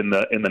they did in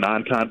the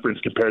non-conference,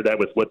 compare that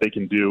with what they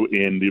can do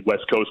in the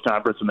West Coast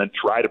Conference, and then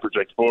try to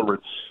project forward.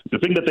 The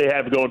thing that they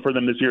have going for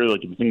them this year, like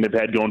the thing they've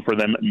had going for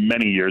them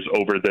many years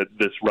over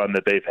this run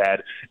that they've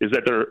had, is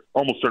that they're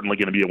almost certainly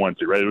going to be a 1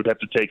 seed, right? It would have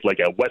to take like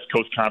a West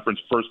Coast Conference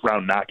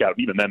first-round knockout.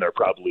 Even then, they're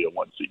probably a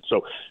 1 seed.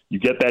 So you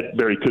get that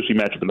very cushy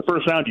matchup in the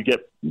first round. You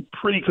get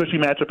pretty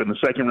cushy matchup in the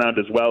second round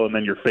as well, and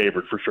then you're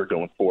favored for sure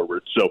going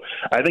forward. So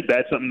I think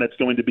that's something that's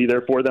going to be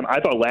there for them.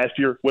 I thought last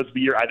year was the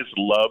year. I just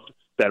loved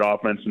that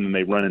offense, and then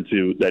they run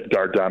into that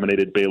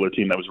guard-dominated Baylor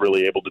team that was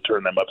really able to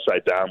turn them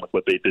upside down with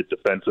what they did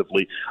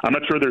defensively. I'm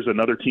not sure there's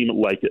another team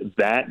like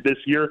that this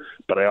year,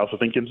 but I also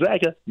think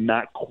Gonzaga,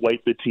 not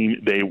quite the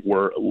team they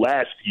were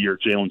last year.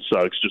 Jalen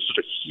Suggs, just such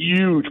a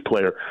huge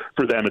player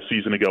for them a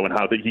season ago, and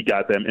how he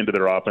got them into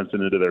their offense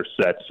and into their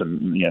sets,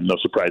 and no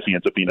surprise he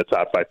ends up being a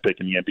top-5 pick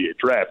in the NBA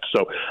draft.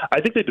 So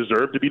I think they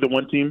deserve to be the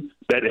one team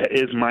that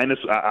is minus.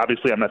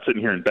 Obviously, I'm not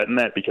sitting here and betting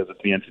that because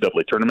it's the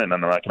NCAA tournament,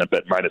 and I'm not going to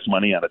bet minus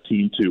money on a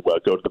team to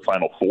go to the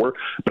Final Four,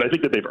 but I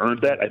think that they've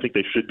earned that. I think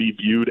they should be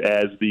viewed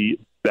as the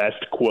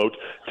best, quote,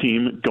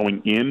 team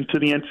going into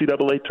the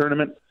NCAA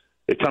tournament.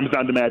 It comes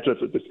down to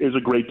matchups. This is a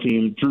great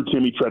team. Drew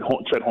Timme, Chet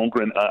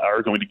Holmgren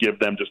are going to give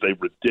them just a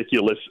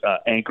ridiculous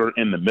anchor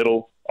in the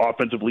middle,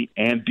 offensively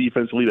and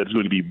defensively. That's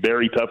going to be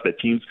very tough, that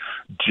teams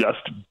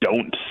just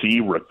don't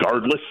see,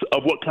 regardless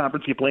of what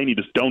conference you play in. You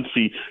just don't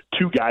see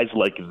two guys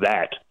like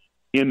that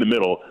in the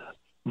middle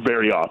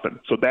very often.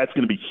 So that's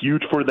going to be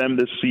huge for them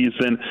this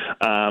season.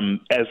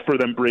 As for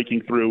them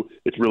breaking through,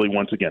 it's really,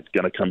 once again,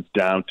 going to come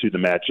down to the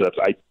matchups.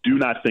 I do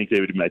not think they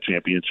would be my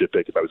championship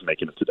pick if I was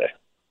making it today.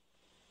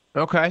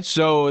 Okay,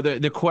 so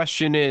the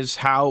question is,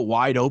 how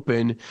wide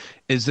open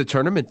is the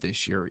tournament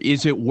this year?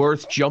 Is it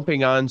worth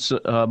jumping on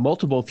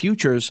multiple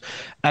futures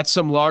at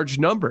some large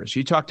numbers?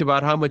 You talked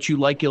about how much you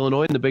like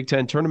Illinois in the Big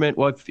Ten tournament.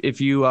 Well,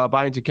 if you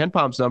buy into Ken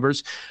Palm's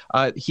numbers,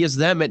 he has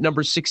them at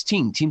number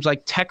 16. Teams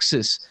like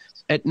Texas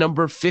at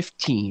number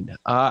 15.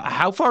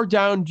 How far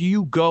down do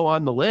you go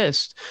on the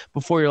list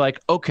before you're like,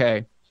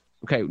 okay,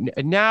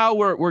 now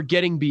we're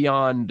getting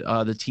beyond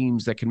the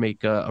teams that can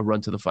make a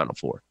run to the Final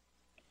Four?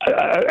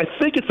 I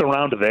think it's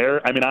around there.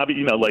 I mean,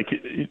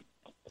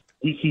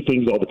 we see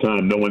things all the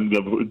time. No one,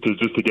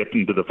 just to get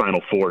into the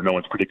Final Four, no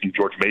one's predicting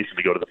George Mason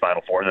to go to the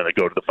Final Four, and then they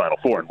go to the Final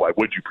Four. And why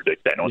would you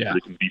predict that? No one's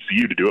predicting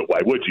VCU to do it. Why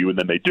would you? And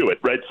then they do it,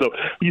 right? So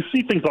you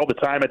see things all the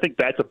time. I think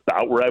that's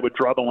about where I would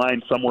draw the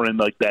line, somewhere in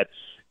like that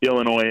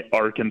Illinois,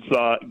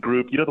 Arkansas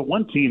group. The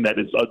one team that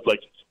is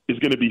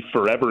going to be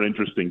forever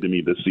interesting to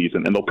me this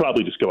season, and they'll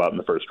probably just go out in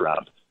the first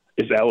round,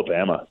 is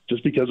Alabama,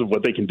 just because of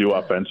what they can do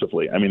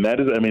offensively.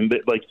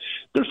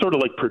 They're sort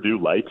of like Purdue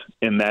light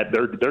in that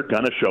they're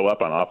going to show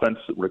up on offense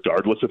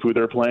regardless of who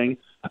they're playing,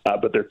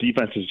 but their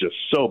defense is just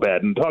so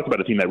bad. And talk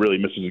about a team that really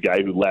misses a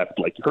guy who left,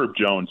 like Herb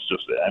Jones.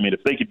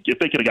 If they could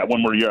have got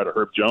one more year out of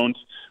Herb Jones,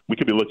 we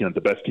could be looking at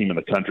the best team in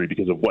the country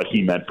because of what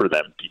he meant for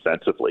them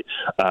defensively.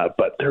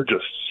 But they're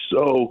just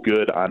so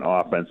good on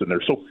offense, and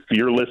they're so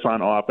fearless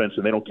on offense,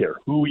 and they don't care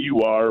who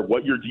you are,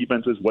 what your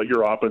defense is, what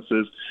your offense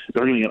is.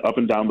 They're going to get up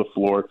and down the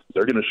floor.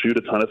 They're going to shoot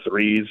a ton of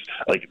threes.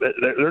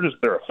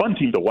 They're a fun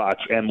team to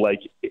watch. And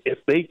if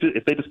they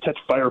just catch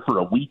fire for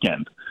a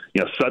weekend,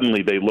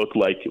 suddenly they look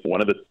like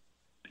one of the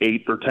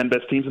 8 or 10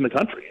 best teams in the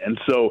country. And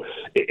so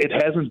it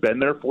hasn't been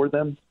there for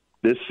them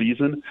this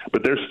season,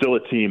 but they're still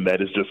a team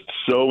that is just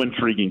so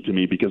intriguing to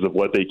me because of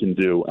what they can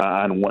do. They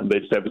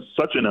have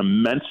such an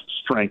immense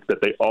strength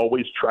that they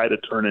always try to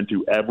turn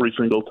into every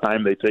single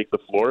time they take the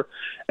floor.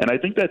 And I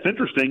think that's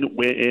interesting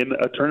in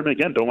a tournament.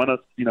 Again, don't want to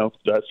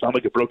sound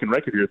like a broken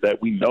record here,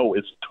 that we know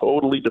is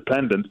totally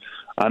dependent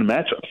on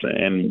matchups.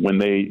 And when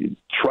they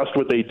trust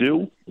what they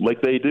do,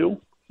 like they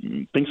do,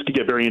 things could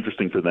get very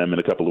interesting for them in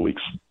a couple of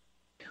weeks.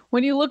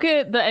 When you look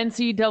at the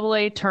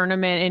NCAA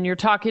tournament and you're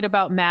talking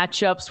about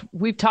matchups,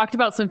 we've talked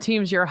about some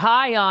teams you're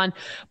high on,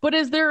 but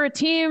is there a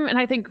team, and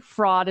I think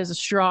fraud is a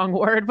strong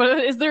word, but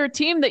is there a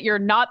team that you're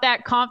not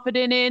that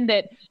confident in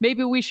that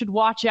maybe we should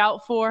watch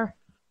out for?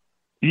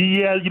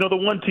 Yeah, the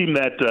one team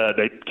that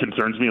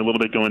concerns me a little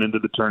bit going into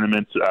the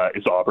tournament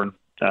is Auburn.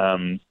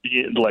 I'm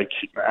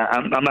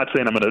not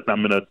saying I'm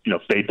gonna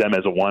fade them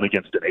as a 1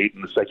 against an 8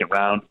 in the second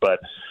round, but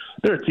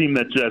they're a team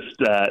that just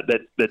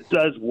that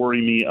does worry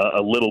me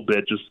a little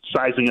bit, just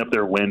sizing up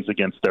their wins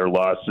against their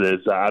losses.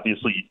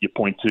 Obviously, you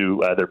point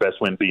to their best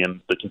win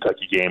being the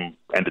Kentucky game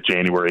end of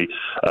January,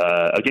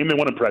 a game they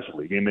won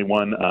impressively, a game they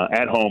won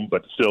at home,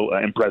 but still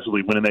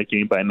impressively winning that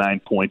game by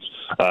 9 points.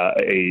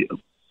 A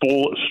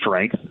full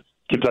strength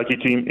Kentucky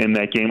team in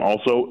that game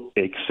also,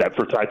 except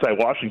for Ty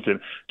Washington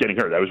getting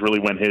hurt. That was really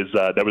when his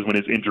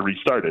injury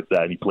started.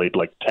 He played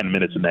like 10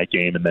 minutes in that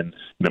game and then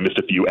missed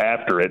a few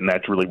after it, and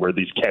that's really where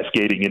these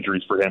cascading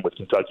injuries for him with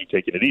Kentucky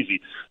taking it easy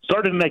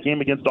started in that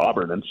game against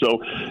Auburn. And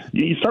so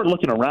you start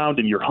looking around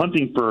and you're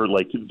hunting for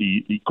like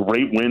the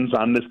great wins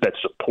on this that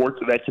support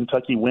that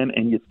Kentucky win,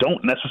 and you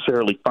don't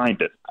necessarily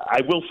find it. I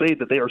will say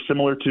that they are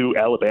similar to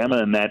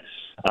Alabama in that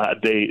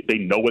they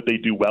know what they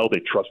do well, they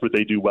trust what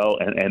they do well,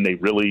 and they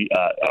really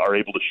are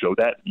able to show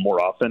that more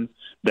often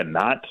than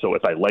not. So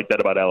if I like that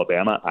about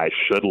Alabama, I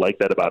should like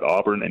that about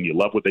Auburn. And you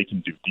love what they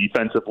can do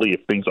defensively. If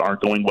things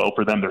aren't going well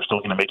for them, they're still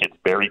going to make it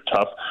very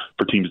tough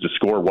for teams to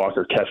score.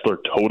 Walker Kessler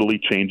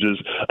totally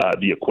changes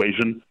the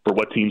equation for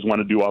what teams want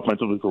to do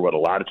offensively, for what a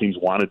lot of teams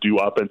want to do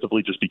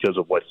offensively, just because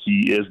of what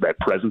he is, that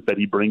presence that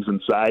he brings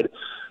inside.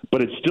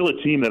 But it's still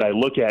a team that I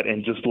look at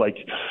and just like,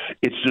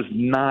 it's just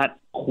not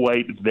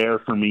quite there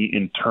for me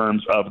in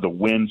terms of the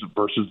wins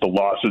versus the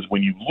losses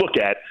when you look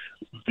at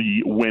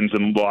the wins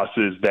and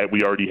losses that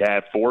we already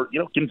have for,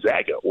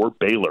 Gonzaga or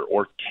Baylor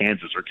or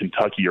Kansas or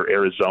Kentucky or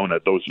Arizona,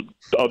 those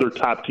other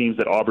top teams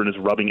that Auburn is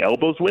rubbing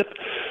elbows with.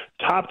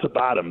 Top to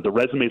bottom, the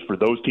resumes for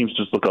those teams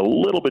just look a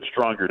little bit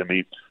stronger to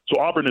me.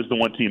 So Auburn is the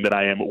one team that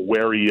I am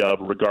wary of,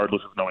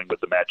 regardless of knowing what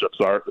the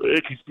matchups are.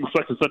 If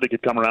Selection Sunday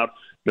could come around,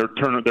 their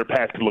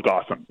path could look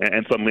awesome,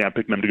 and suddenly I'm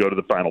picking them to go to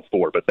the Final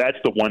Four. But that's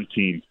the one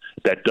team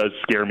that does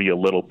scare me a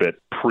little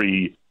bit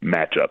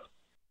pre-matchup.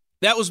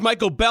 That was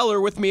Michael Beller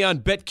with me on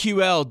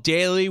BetQL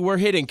Daily. We're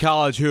hitting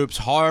college hoops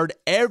hard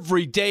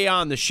every day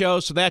on the show,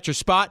 so that's your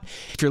spot.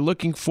 If you're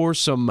looking for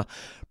some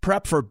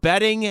prep for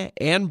betting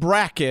and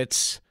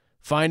brackets,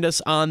 find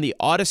us on the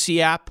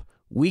Odyssey app,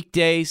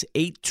 weekdays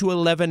 8 to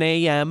 11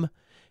 a.m.,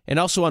 and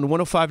also on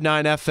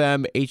 105.9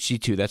 FM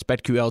HD2. That's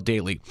BetQL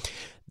Daily.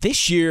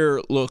 This year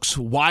looks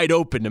wide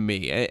open to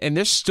me, and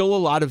there's still a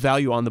lot of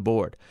value on the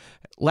board.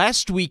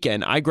 Last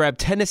weekend, I grabbed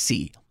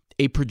Tennessee,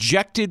 a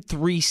projected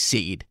 3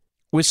 seed,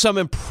 with some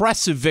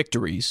impressive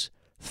victories.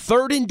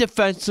 3rd in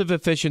defensive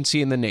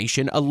efficiency in the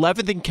nation,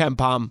 11th in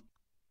KenPom,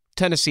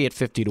 Tennessee at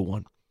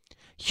 50-1.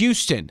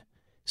 Houston,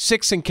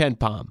 6th in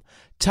KenPom,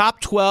 top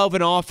 12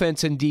 in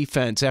offense and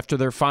defense after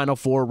their Final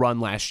Four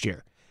run last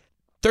year.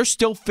 They're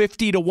still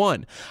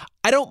 50-1.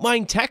 I don't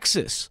mind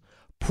Texas.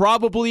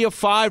 Probably a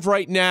 5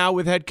 right now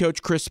with head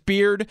coach Chris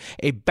Beard,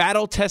 a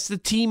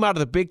battle-tested team out of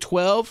the Big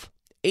 12,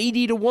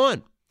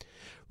 80-1.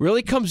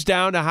 Really comes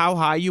down to how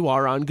high you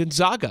are on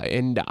Gonzaga,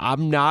 and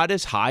I'm not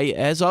as high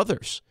as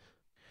others.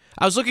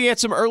 I was looking at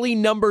some early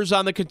numbers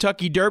on the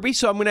Kentucky Derby,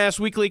 so I'm going to ask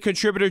weekly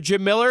contributor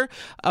Jim Miller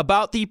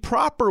about the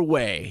proper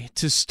way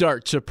to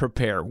start to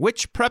prepare.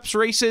 Which preps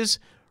races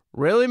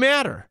really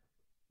matter?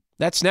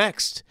 That's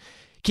next.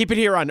 Keep it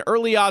here on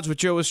Early Odds with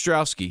Joe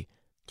Ostrowski.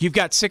 You've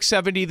got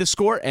 670 The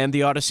Score and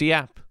the Odyssey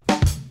app.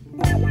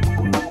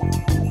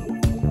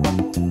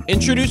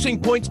 Introducing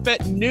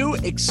PointsBet new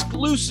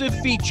exclusive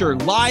feature,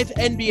 live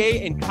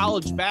NBA and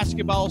college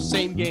basketball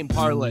same-game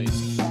parlays.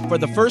 For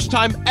the first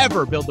time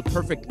ever, build the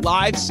perfect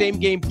live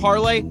same-game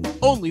parlay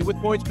only with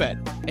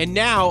PointsBet. And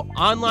now,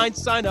 online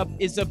sign-up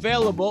is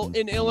available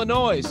in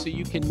Illinois, so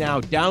you can now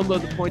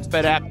download the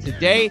PointsBet app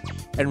today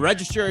and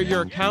register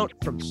your account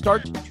from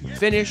start to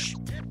finish,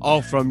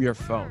 all from your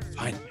phone.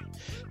 Finally.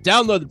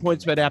 Download the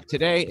PointsBet app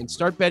today and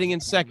start betting in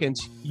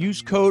seconds.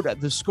 Use code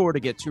THESCORE to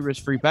get 2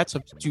 risk-free bets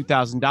up to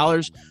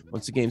 $2,000.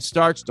 Once the game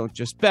starts, don't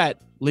just bet.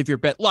 Live your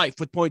bet life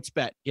with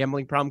PointsBet.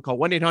 Gambling problem? Call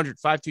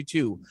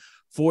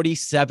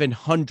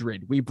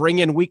 1-800-522-4700. We bring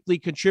in weekly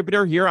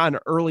contributor here on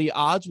Early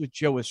Odds with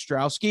Joe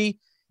Ostrowski,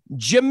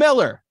 Jim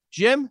Miller.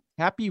 Jim,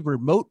 happy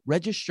remote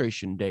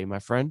registration day, my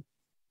friend.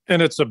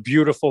 And it's a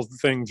beautiful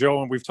thing,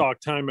 Joe, and we've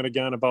talked time and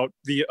again about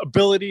the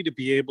ability to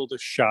be able to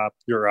shop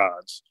your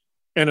odds.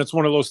 And it's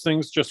one of those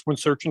things, just when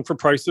searching for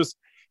prices,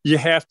 you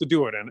have to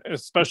do it. And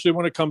especially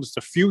when it comes to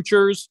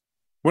futures,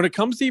 when it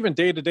comes to even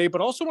day to day,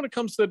 but also when it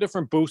comes to the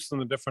different boosts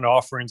and the different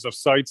offerings of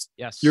sites,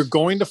 yes, you're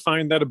going to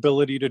find that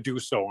ability to do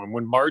so. And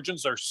when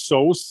margins are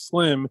so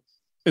slim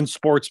in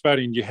sports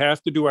betting, you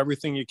have to do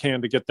everything you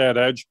can to get that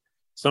edge.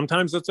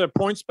 Sometimes it's at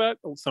PointsBet,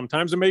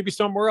 sometimes it may be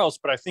somewhere else,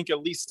 but I think at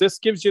least this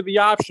gives you the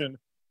option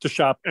to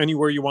shop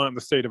anywhere you want in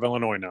the state of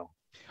Illinois now.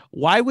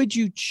 Why would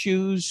you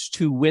choose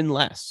to win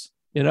less?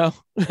 You know,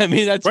 I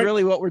mean, that's right.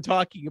 really what we're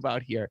talking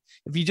about here.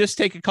 If you just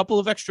take a couple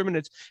of extra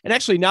minutes, and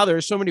actually now there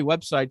are so many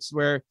websites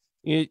where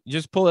you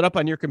just pull it up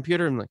on your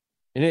computer and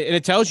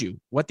it tells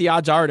you what the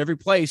odds are at every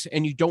place,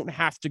 and you don't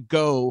have to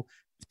go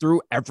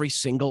through every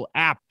single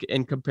app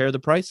and compare the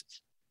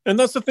prices. And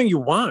that's the thing you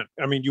want.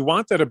 I mean, you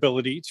want that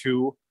ability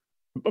to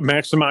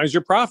maximize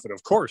your profit,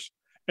 of course.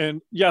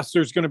 And yes,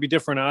 there's going to be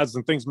different odds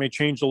and things may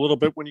change a little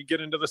bit when you get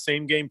into the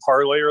same game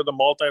parlay or the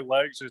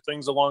multi-legs or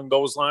things along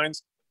those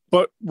lines.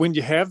 But when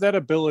you have that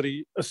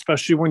ability,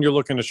 especially when you're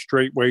looking at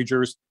straight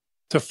wagers,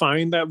 to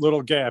find that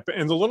little gap,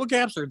 and the little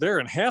gaps are there,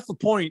 and half a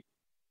point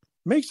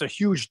makes a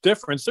huge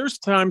difference. There's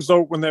times,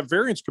 though, when that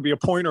variance could be a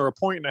point or a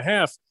point and a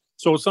half.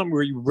 So it's something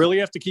where you really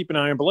have to keep an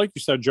eye on. But like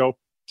you said, Joe,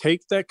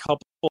 take that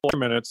couple of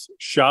minutes,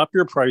 shop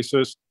your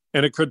prices,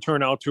 and it could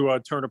turn out to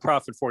turn a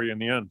profit for you in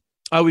the end.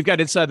 We've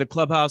got Inside the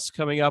Clubhouse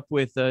coming up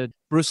with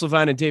Bruce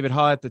Levine and David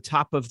Haw at the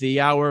top of the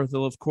hour.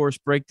 They'll, of course,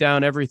 break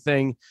down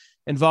everything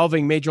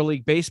involving Major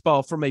League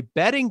Baseball from a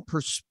betting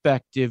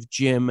perspective.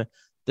 Jim,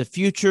 the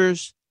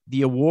futures,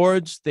 the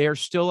awards, they are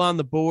still on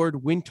the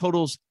board. Win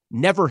totals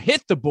never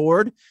hit the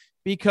board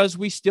because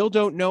we still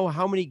don't know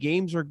how many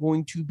games are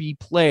going to be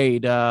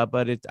played.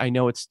 But I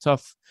know it's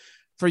tough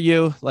for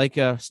you, like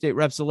State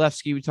Rep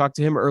Zalewski. We talked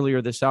to him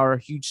earlier this hour.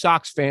 Huge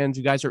Sox fans.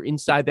 You guys are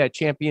inside that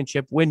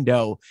championship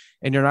window,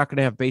 and you're not going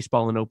to have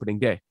baseball on opening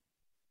day.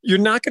 You're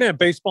not going to have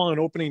baseball on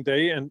opening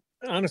day. And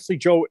honestly,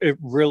 Joe, it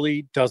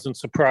really doesn't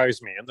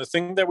surprise me. And the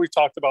thing that we've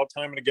talked about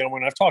time and again,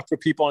 when I've talked to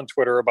people on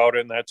Twitter about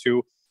it and that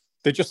too,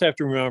 they just have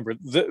to remember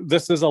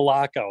this is a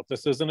lockout.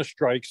 This isn't a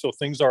strike. So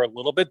things are a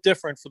little bit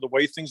different for the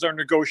way things are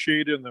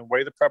negotiated and the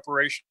way the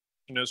preparation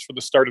is for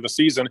the start of the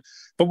season.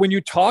 But when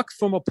you talk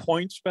from a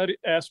points bet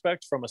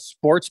aspect, from a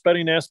sports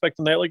betting aspect,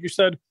 and that, like you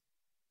said,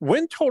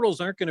 win totals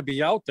aren't going to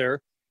be out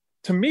there.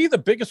 To me, the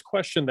biggest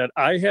question that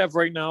I have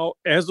right now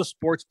as a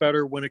sports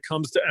bettor when it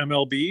comes to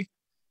MLB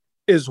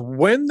is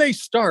when they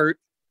start,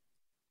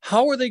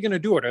 how are they going to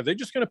do it? Are they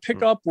just going to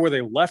pick up where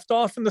they left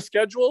off in the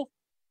schedule?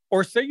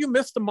 Or say you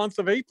missed the month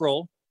of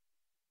April.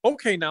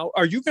 Okay, now,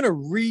 are you going to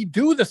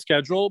redo the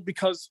schedule?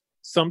 Because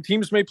some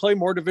teams may play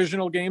more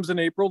divisional games in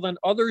April than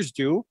others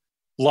do,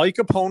 like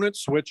opponents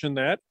switch in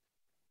that.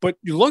 But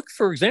you look,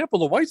 for example,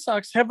 the White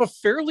Sox have a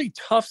fairly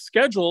tough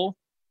schedule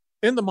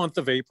in the month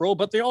of April,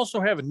 but they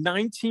also have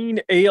 19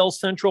 AL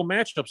Central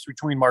matchups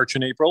between March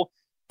and April.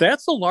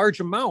 That's a large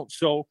amount.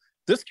 So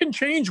this can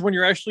change when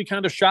you're actually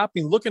kind of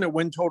shopping, looking at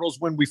win totals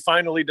when we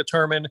finally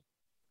determine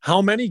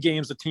how many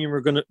games the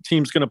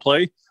team's going to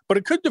play, but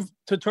it could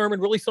determine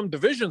really some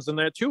divisions in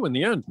that too in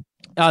the end.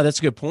 Oh, that's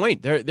a good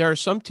point. There are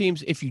some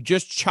teams, if you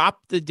just chop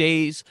the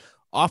days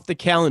off the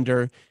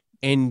calendar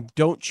and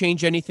don't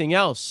change anything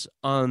else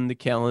on the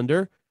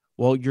calendar,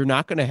 well, you're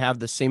not going to have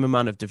the same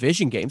amount of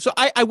division games. So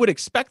I would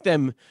expect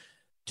them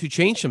to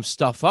change some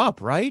stuff up,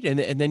 right?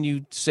 And then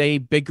you say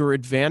bigger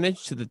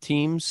advantage to the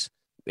teams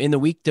in the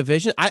weak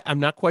division. I'm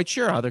not quite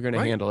sure how they're going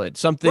to handle it.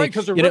 Something,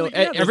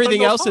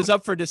 everything else is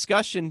up for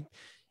discussion.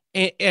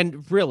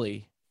 And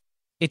really,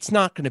 it's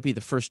not going to be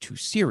the first two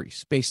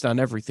series based on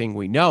everything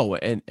we know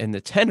and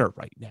the tenor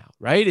right now,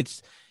 right?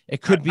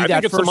 It could be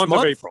that first month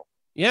of April.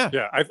 Yeah.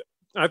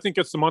 I think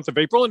it's the month of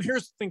April. And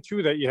here's the thing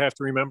too that you have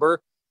to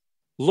remember: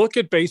 look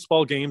at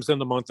baseball games in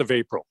the month of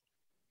April.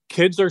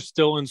 Kids are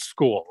still in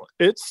school.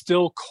 It's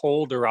still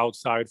colder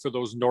outside for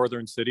those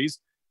northern cities.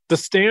 The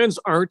stands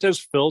aren't as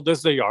filled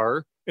as they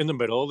are in the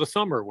middle of the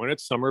summer when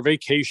it's summer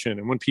vacation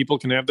and when people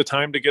can have the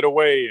time to get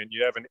away and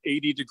you have an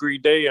 80-degree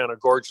day on a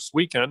gorgeous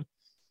weekend.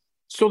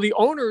 So the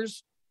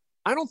owners,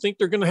 I don't think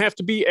they're going to have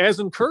to be as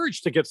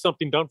encouraged to get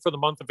something done for the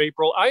month of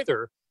April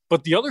either.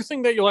 But the other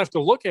thing that you'll have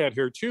to look at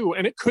here too,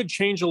 and it could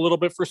change a little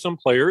bit for some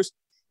players,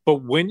 but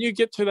when you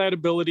get to that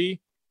ability,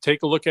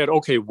 take a look at,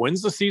 okay,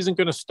 when's the season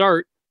going to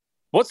start?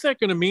 What's that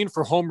going to mean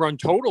for home run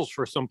totals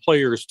for some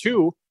players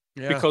too?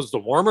 Yeah. Because the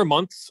warmer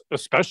months,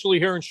 especially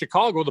here in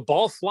Chicago, the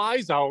ball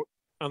flies out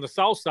on the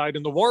south side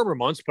in the warmer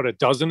months, but it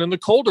doesn't in the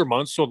colder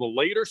months. So the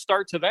later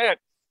start to that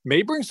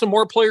may bring some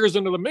more players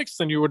into the mix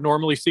than you would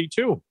normally see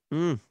too.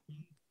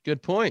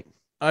 Good point.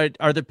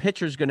 Are the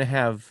pitchers going to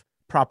have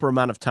proper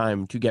amount of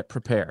time to get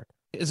prepared?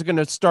 Is it going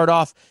to start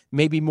off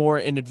maybe more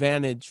an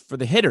advantage for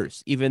the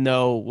hitters, even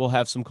though we'll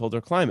have some colder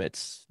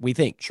climates? We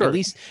think. Sure. At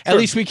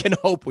least we can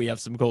hope we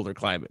have some colder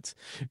climates.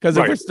 Because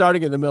if we're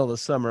starting in the middle of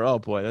summer, oh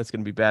boy, that's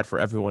going to be bad for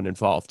everyone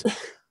involved.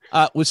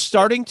 Was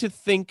starting to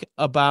think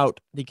about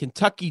the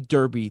Kentucky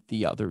Derby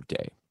the other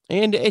day,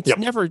 and it's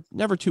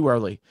never too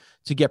early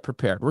to get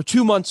prepared. We're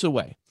 2 months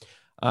away.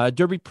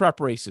 Derby prep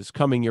races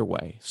coming your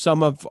way.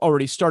 Some have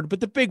already started,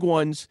 but the big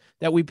ones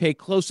that we pay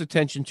close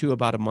attention to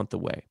about a month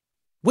away.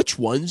 Which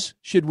ones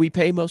should we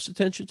pay most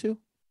attention to?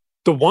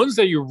 The ones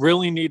that you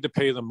really need to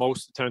pay the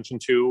most attention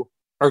to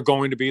are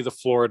going to be the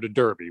Florida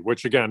Derby,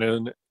 which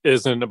again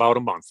is in about a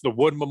month, the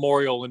Wood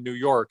Memorial in New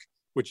York,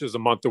 which is a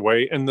month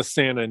away, and the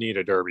Santa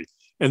Anita Derby.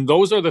 And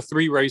those are the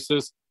three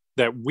races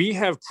that we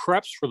have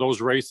preps for those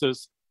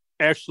races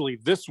actually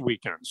this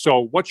weekend.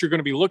 So what you're going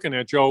to be looking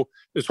at, Joe,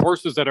 is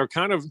horses that are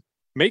kind of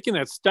making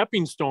that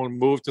stepping stone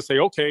move to say,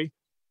 okay,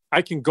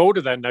 I can go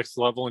to that next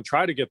level and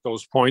try to get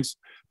those points.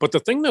 But the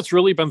thing that's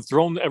really been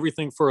thrown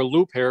everything for a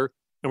loop here,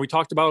 and we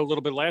talked about it a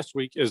little bit last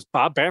week, is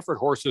Bob Baffert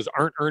horses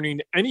aren't earning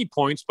any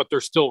points, but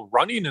they're still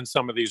running in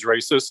some of these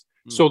races.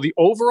 So the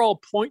overall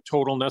point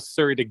total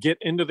necessary to get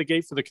into the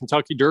gate for the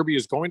Kentucky Derby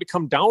is going to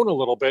come down a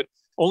little bit,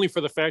 only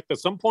for the fact that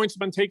some points have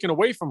been taken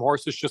away from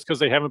horses just because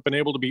they haven't been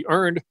able to be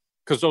earned,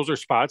 because those are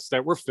spots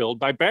that were filled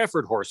by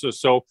Baffert horses.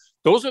 So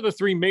those are the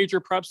three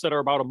major preps that are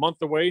about a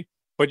month away,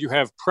 but you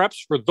have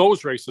preps for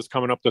those races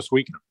coming up this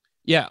weekend.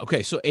 Yeah,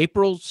 okay. So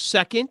April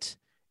 2nd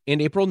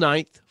and April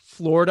 9th,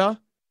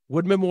 Florida,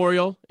 Wood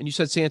Memorial, and you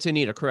said Santa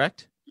Anita,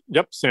 correct?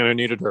 Yep, Santa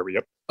Anita Derby,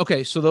 yep.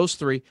 Okay, so those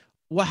three.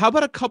 Well, how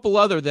about a couple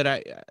other that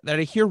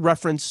I hear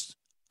referenced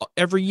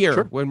every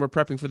year when we're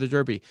prepping for the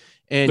Derby,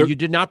 and you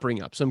did not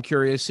bring up? So I'm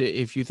curious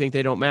if you think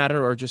they don't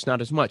matter or just not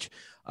as much.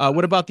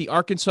 What about the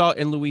Arkansas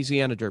and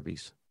Louisiana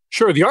Derbies?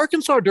 Sure, the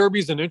Arkansas Derby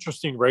is an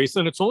interesting race,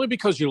 and it's only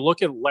because you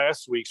look at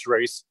last week's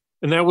race,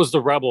 and that was the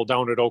Rebel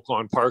down at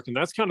Oaklawn Park, and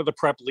that's kind of the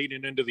prep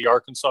leading into the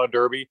Arkansas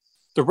Derby.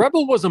 The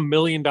Rebel was $1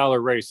 million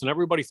race, and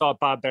everybody thought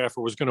Bob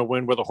Baffert was going to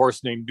win with a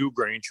horse named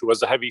Newgrange, who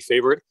was a heavy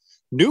favorite.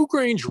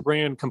 Newgrange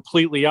ran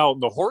completely out,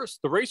 and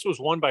the race was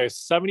won by a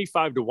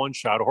 75-1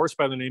 shot, a horse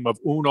by the name of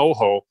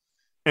Unoho.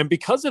 And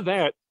because of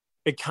that,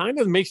 it kind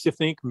of makes you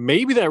think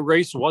maybe that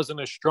race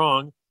wasn't as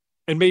strong,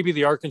 and maybe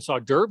the Arkansas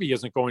Derby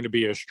isn't going to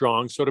be as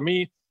strong. So to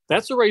me,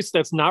 that's a race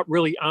that's not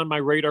really on my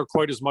radar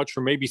quite as much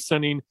for maybe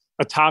sending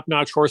a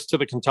top-notch horse to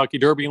the Kentucky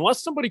Derby,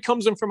 unless somebody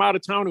comes in from out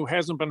of town who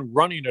hasn't been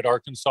running at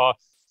Arkansas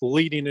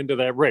leading into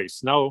that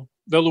race. Now,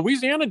 the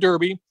Louisiana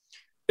Derby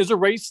is a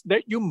race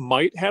that you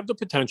might have the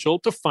potential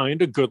to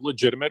find a good,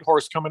 legitimate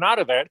horse coming out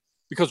of that,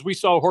 because we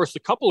saw a horse a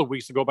couple of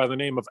weeks ago by the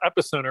name of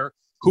Epicenter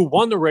who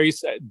won the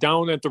race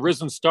down at the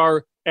Risen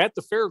Star at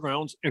the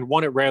fairgrounds and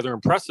won it rather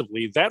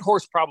impressively. That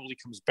horse probably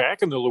comes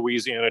back in the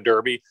Louisiana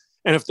Derby.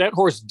 And if that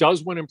horse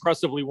does win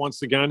impressively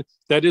once again,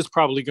 that is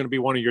probably going to be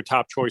one of your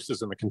top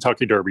choices in the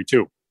Kentucky Derby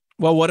too.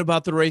 Well, what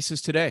about the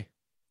races today?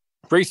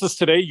 Races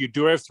today, you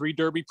do have 3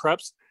 Derby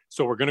preps.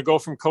 So we're going to go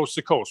from coast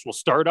to coast. We'll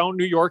start out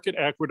New York at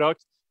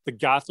Aqueduct, the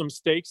Gotham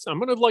Stakes. I'm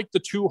going to like the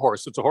 2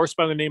 horse. It's a horse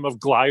by the name of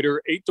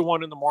Glider,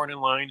 8-1 in the morning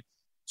line.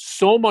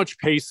 So much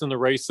pace in the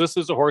race. This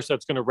is a horse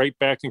that's going to rate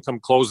back and come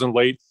closing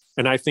late.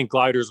 And I think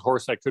Glider's a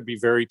horse that could be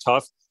very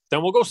tough.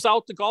 Then we'll go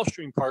south to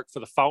Gulfstream Park for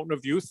the Fountain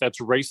of Youth. That's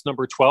race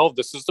number 12.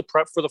 This is the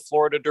prep for the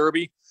Florida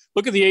Derby.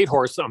 Look at the 8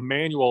 horse,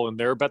 Emmanuel in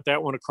there. Bet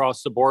that one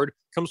across the board.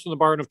 Comes from the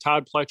barn of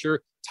Todd Pletcher.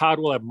 Todd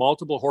will have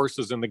multiple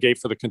horses in the gate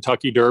for the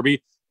Kentucky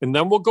Derby. And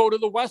then we'll go to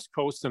the West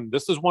Coast. And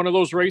this is one of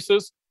those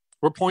races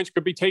where points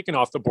could be taken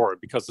off the board,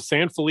 because the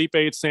San Felipe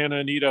at Santa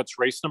Anita, it's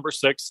race number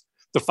 6.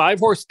 The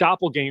 5-horse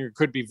Doppelganger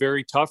could be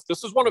very tough.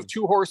 This is one of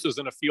 2 horses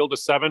in a field of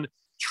 7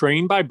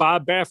 trained by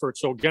Bob Baffert.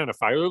 So again,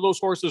 if either of those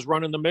horses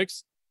run in the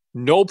mix,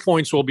 no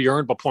points will be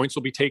earned, but points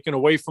will be taken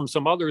away from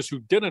some others who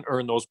didn't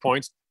earn those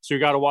points. So you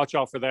got to watch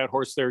out for that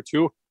horse there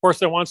too. Horse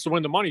that wants to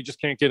win the money just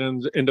can't get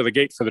into the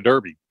gate for the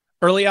Derby.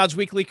 Early Odds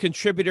Weekly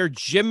contributor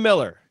Jim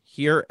Miller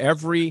here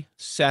every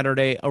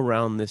Saturday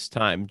around this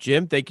time.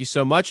 Jim, thank you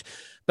so much.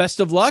 Best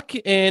of luck,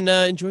 and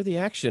enjoy the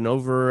action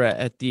over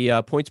at the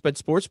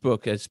PointsBet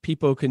Sportsbook as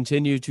people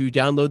continue to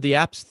download the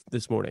apps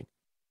this morning.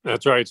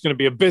 That's right. It's going to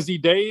be a busy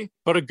day,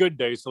 but a good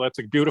day. So that's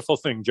a beautiful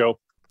thing, Joe.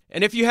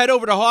 And if you head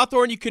over to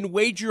Hawthorne, you can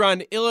wager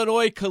on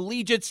Illinois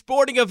collegiate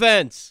sporting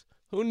events.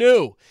 Who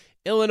knew?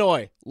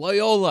 Illinois,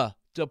 Loyola,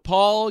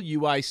 DePaul,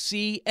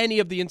 UIC, any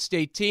of the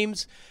in-state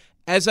teams.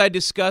 As I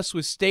discussed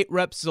with State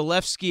Rep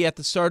Zalewski at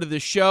the start of the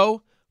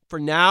show, for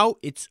now,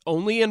 it's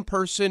only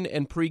in-person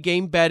and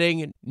pregame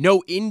betting.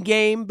 No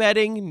in-game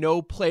betting,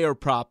 no player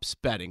props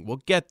betting.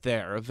 We'll get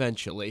there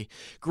eventually.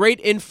 Great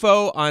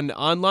info on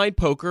online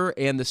poker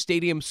and the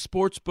stadium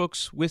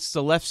sportsbooks with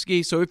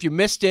Zalewski. So if you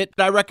missed it,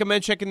 I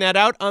recommend checking that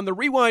out on the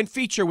Rewind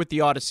feature with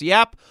the Odyssey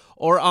app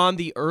or on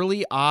the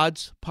Early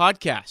Odds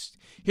podcast.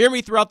 Hear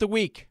me throughout the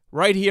week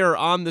right here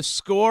on The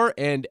Score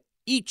and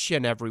each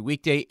and every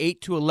weekday,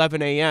 8 to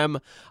 11 a.m.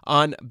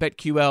 on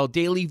BetQL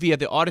Daily via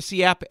the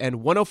Odyssey app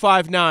and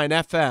 105.9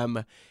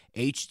 FM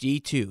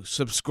HD2.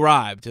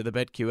 Subscribe to the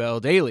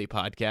BetQL Daily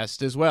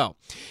podcast as well.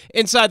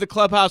 Inside the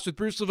Clubhouse with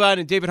Bruce Levine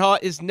and David Haugh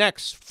is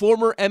next.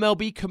 Former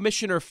MLB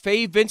Commissioner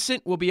Fay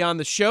Vincent will be on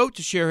the show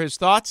to share his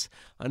thoughts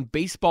on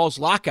baseball's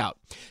lockout.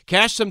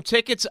 Cash some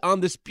tickets on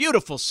this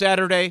beautiful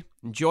Saturday.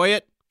 Enjoy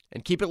it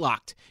and keep it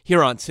locked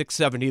here on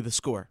 670 The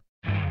Score.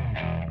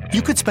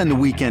 You could spend the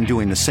weekend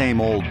doing the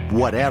same old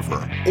whatever,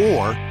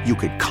 or you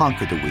could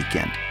conquer the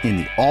weekend in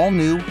the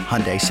all-new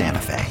Hyundai Santa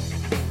Fe.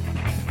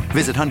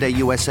 Visit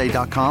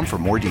HyundaiUSA.com for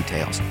more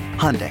details.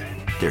 Hyundai,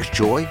 there's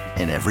joy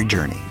in every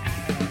journey.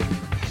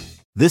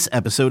 This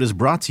episode is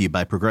brought to you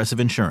by Progressive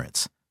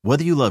Insurance.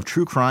 Whether you love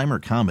true crime or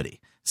comedy,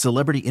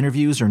 celebrity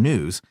interviews or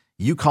news,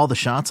 you call the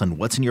shots on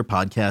what's in your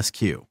podcast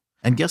queue.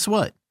 And guess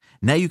what?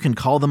 Now you can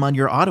call them on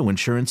your auto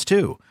insurance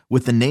too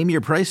with the Name Your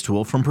Price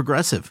tool from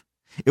Progressive.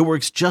 It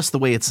works just the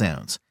way it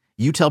sounds.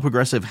 You tell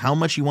Progressive how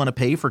much you want to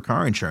pay for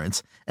car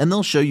insurance, and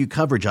they'll show you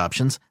coverage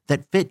options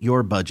that fit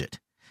your budget.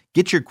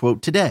 Get your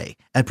quote today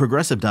at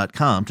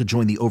Progressive.com to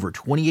join the over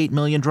 28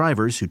 million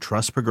drivers who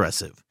trust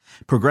Progressive.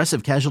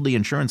 Progressive Casualty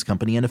Insurance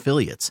Company and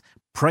Affiliates.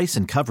 Price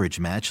and coverage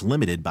match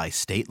limited by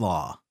state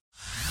law.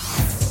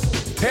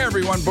 Hey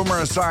everyone,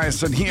 Boomer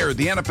Esiason here.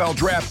 The NFL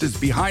draft is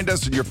behind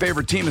us and your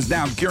favorite team is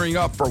now gearing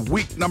up for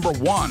week number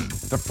 1.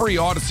 The free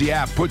Odyssey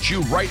app puts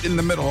you right in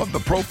the middle of the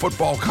pro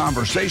football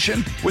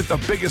conversation with the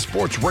biggest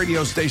sports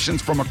radio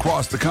stations from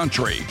across the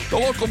country. The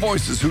local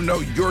voices who know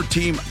your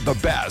team the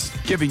best,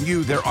 giving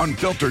you their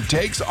unfiltered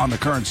takes on the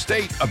current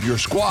state of your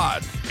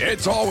squad.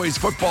 It's always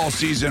football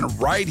season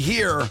right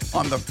here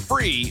on the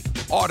free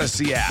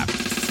Odyssey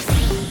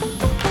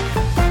app.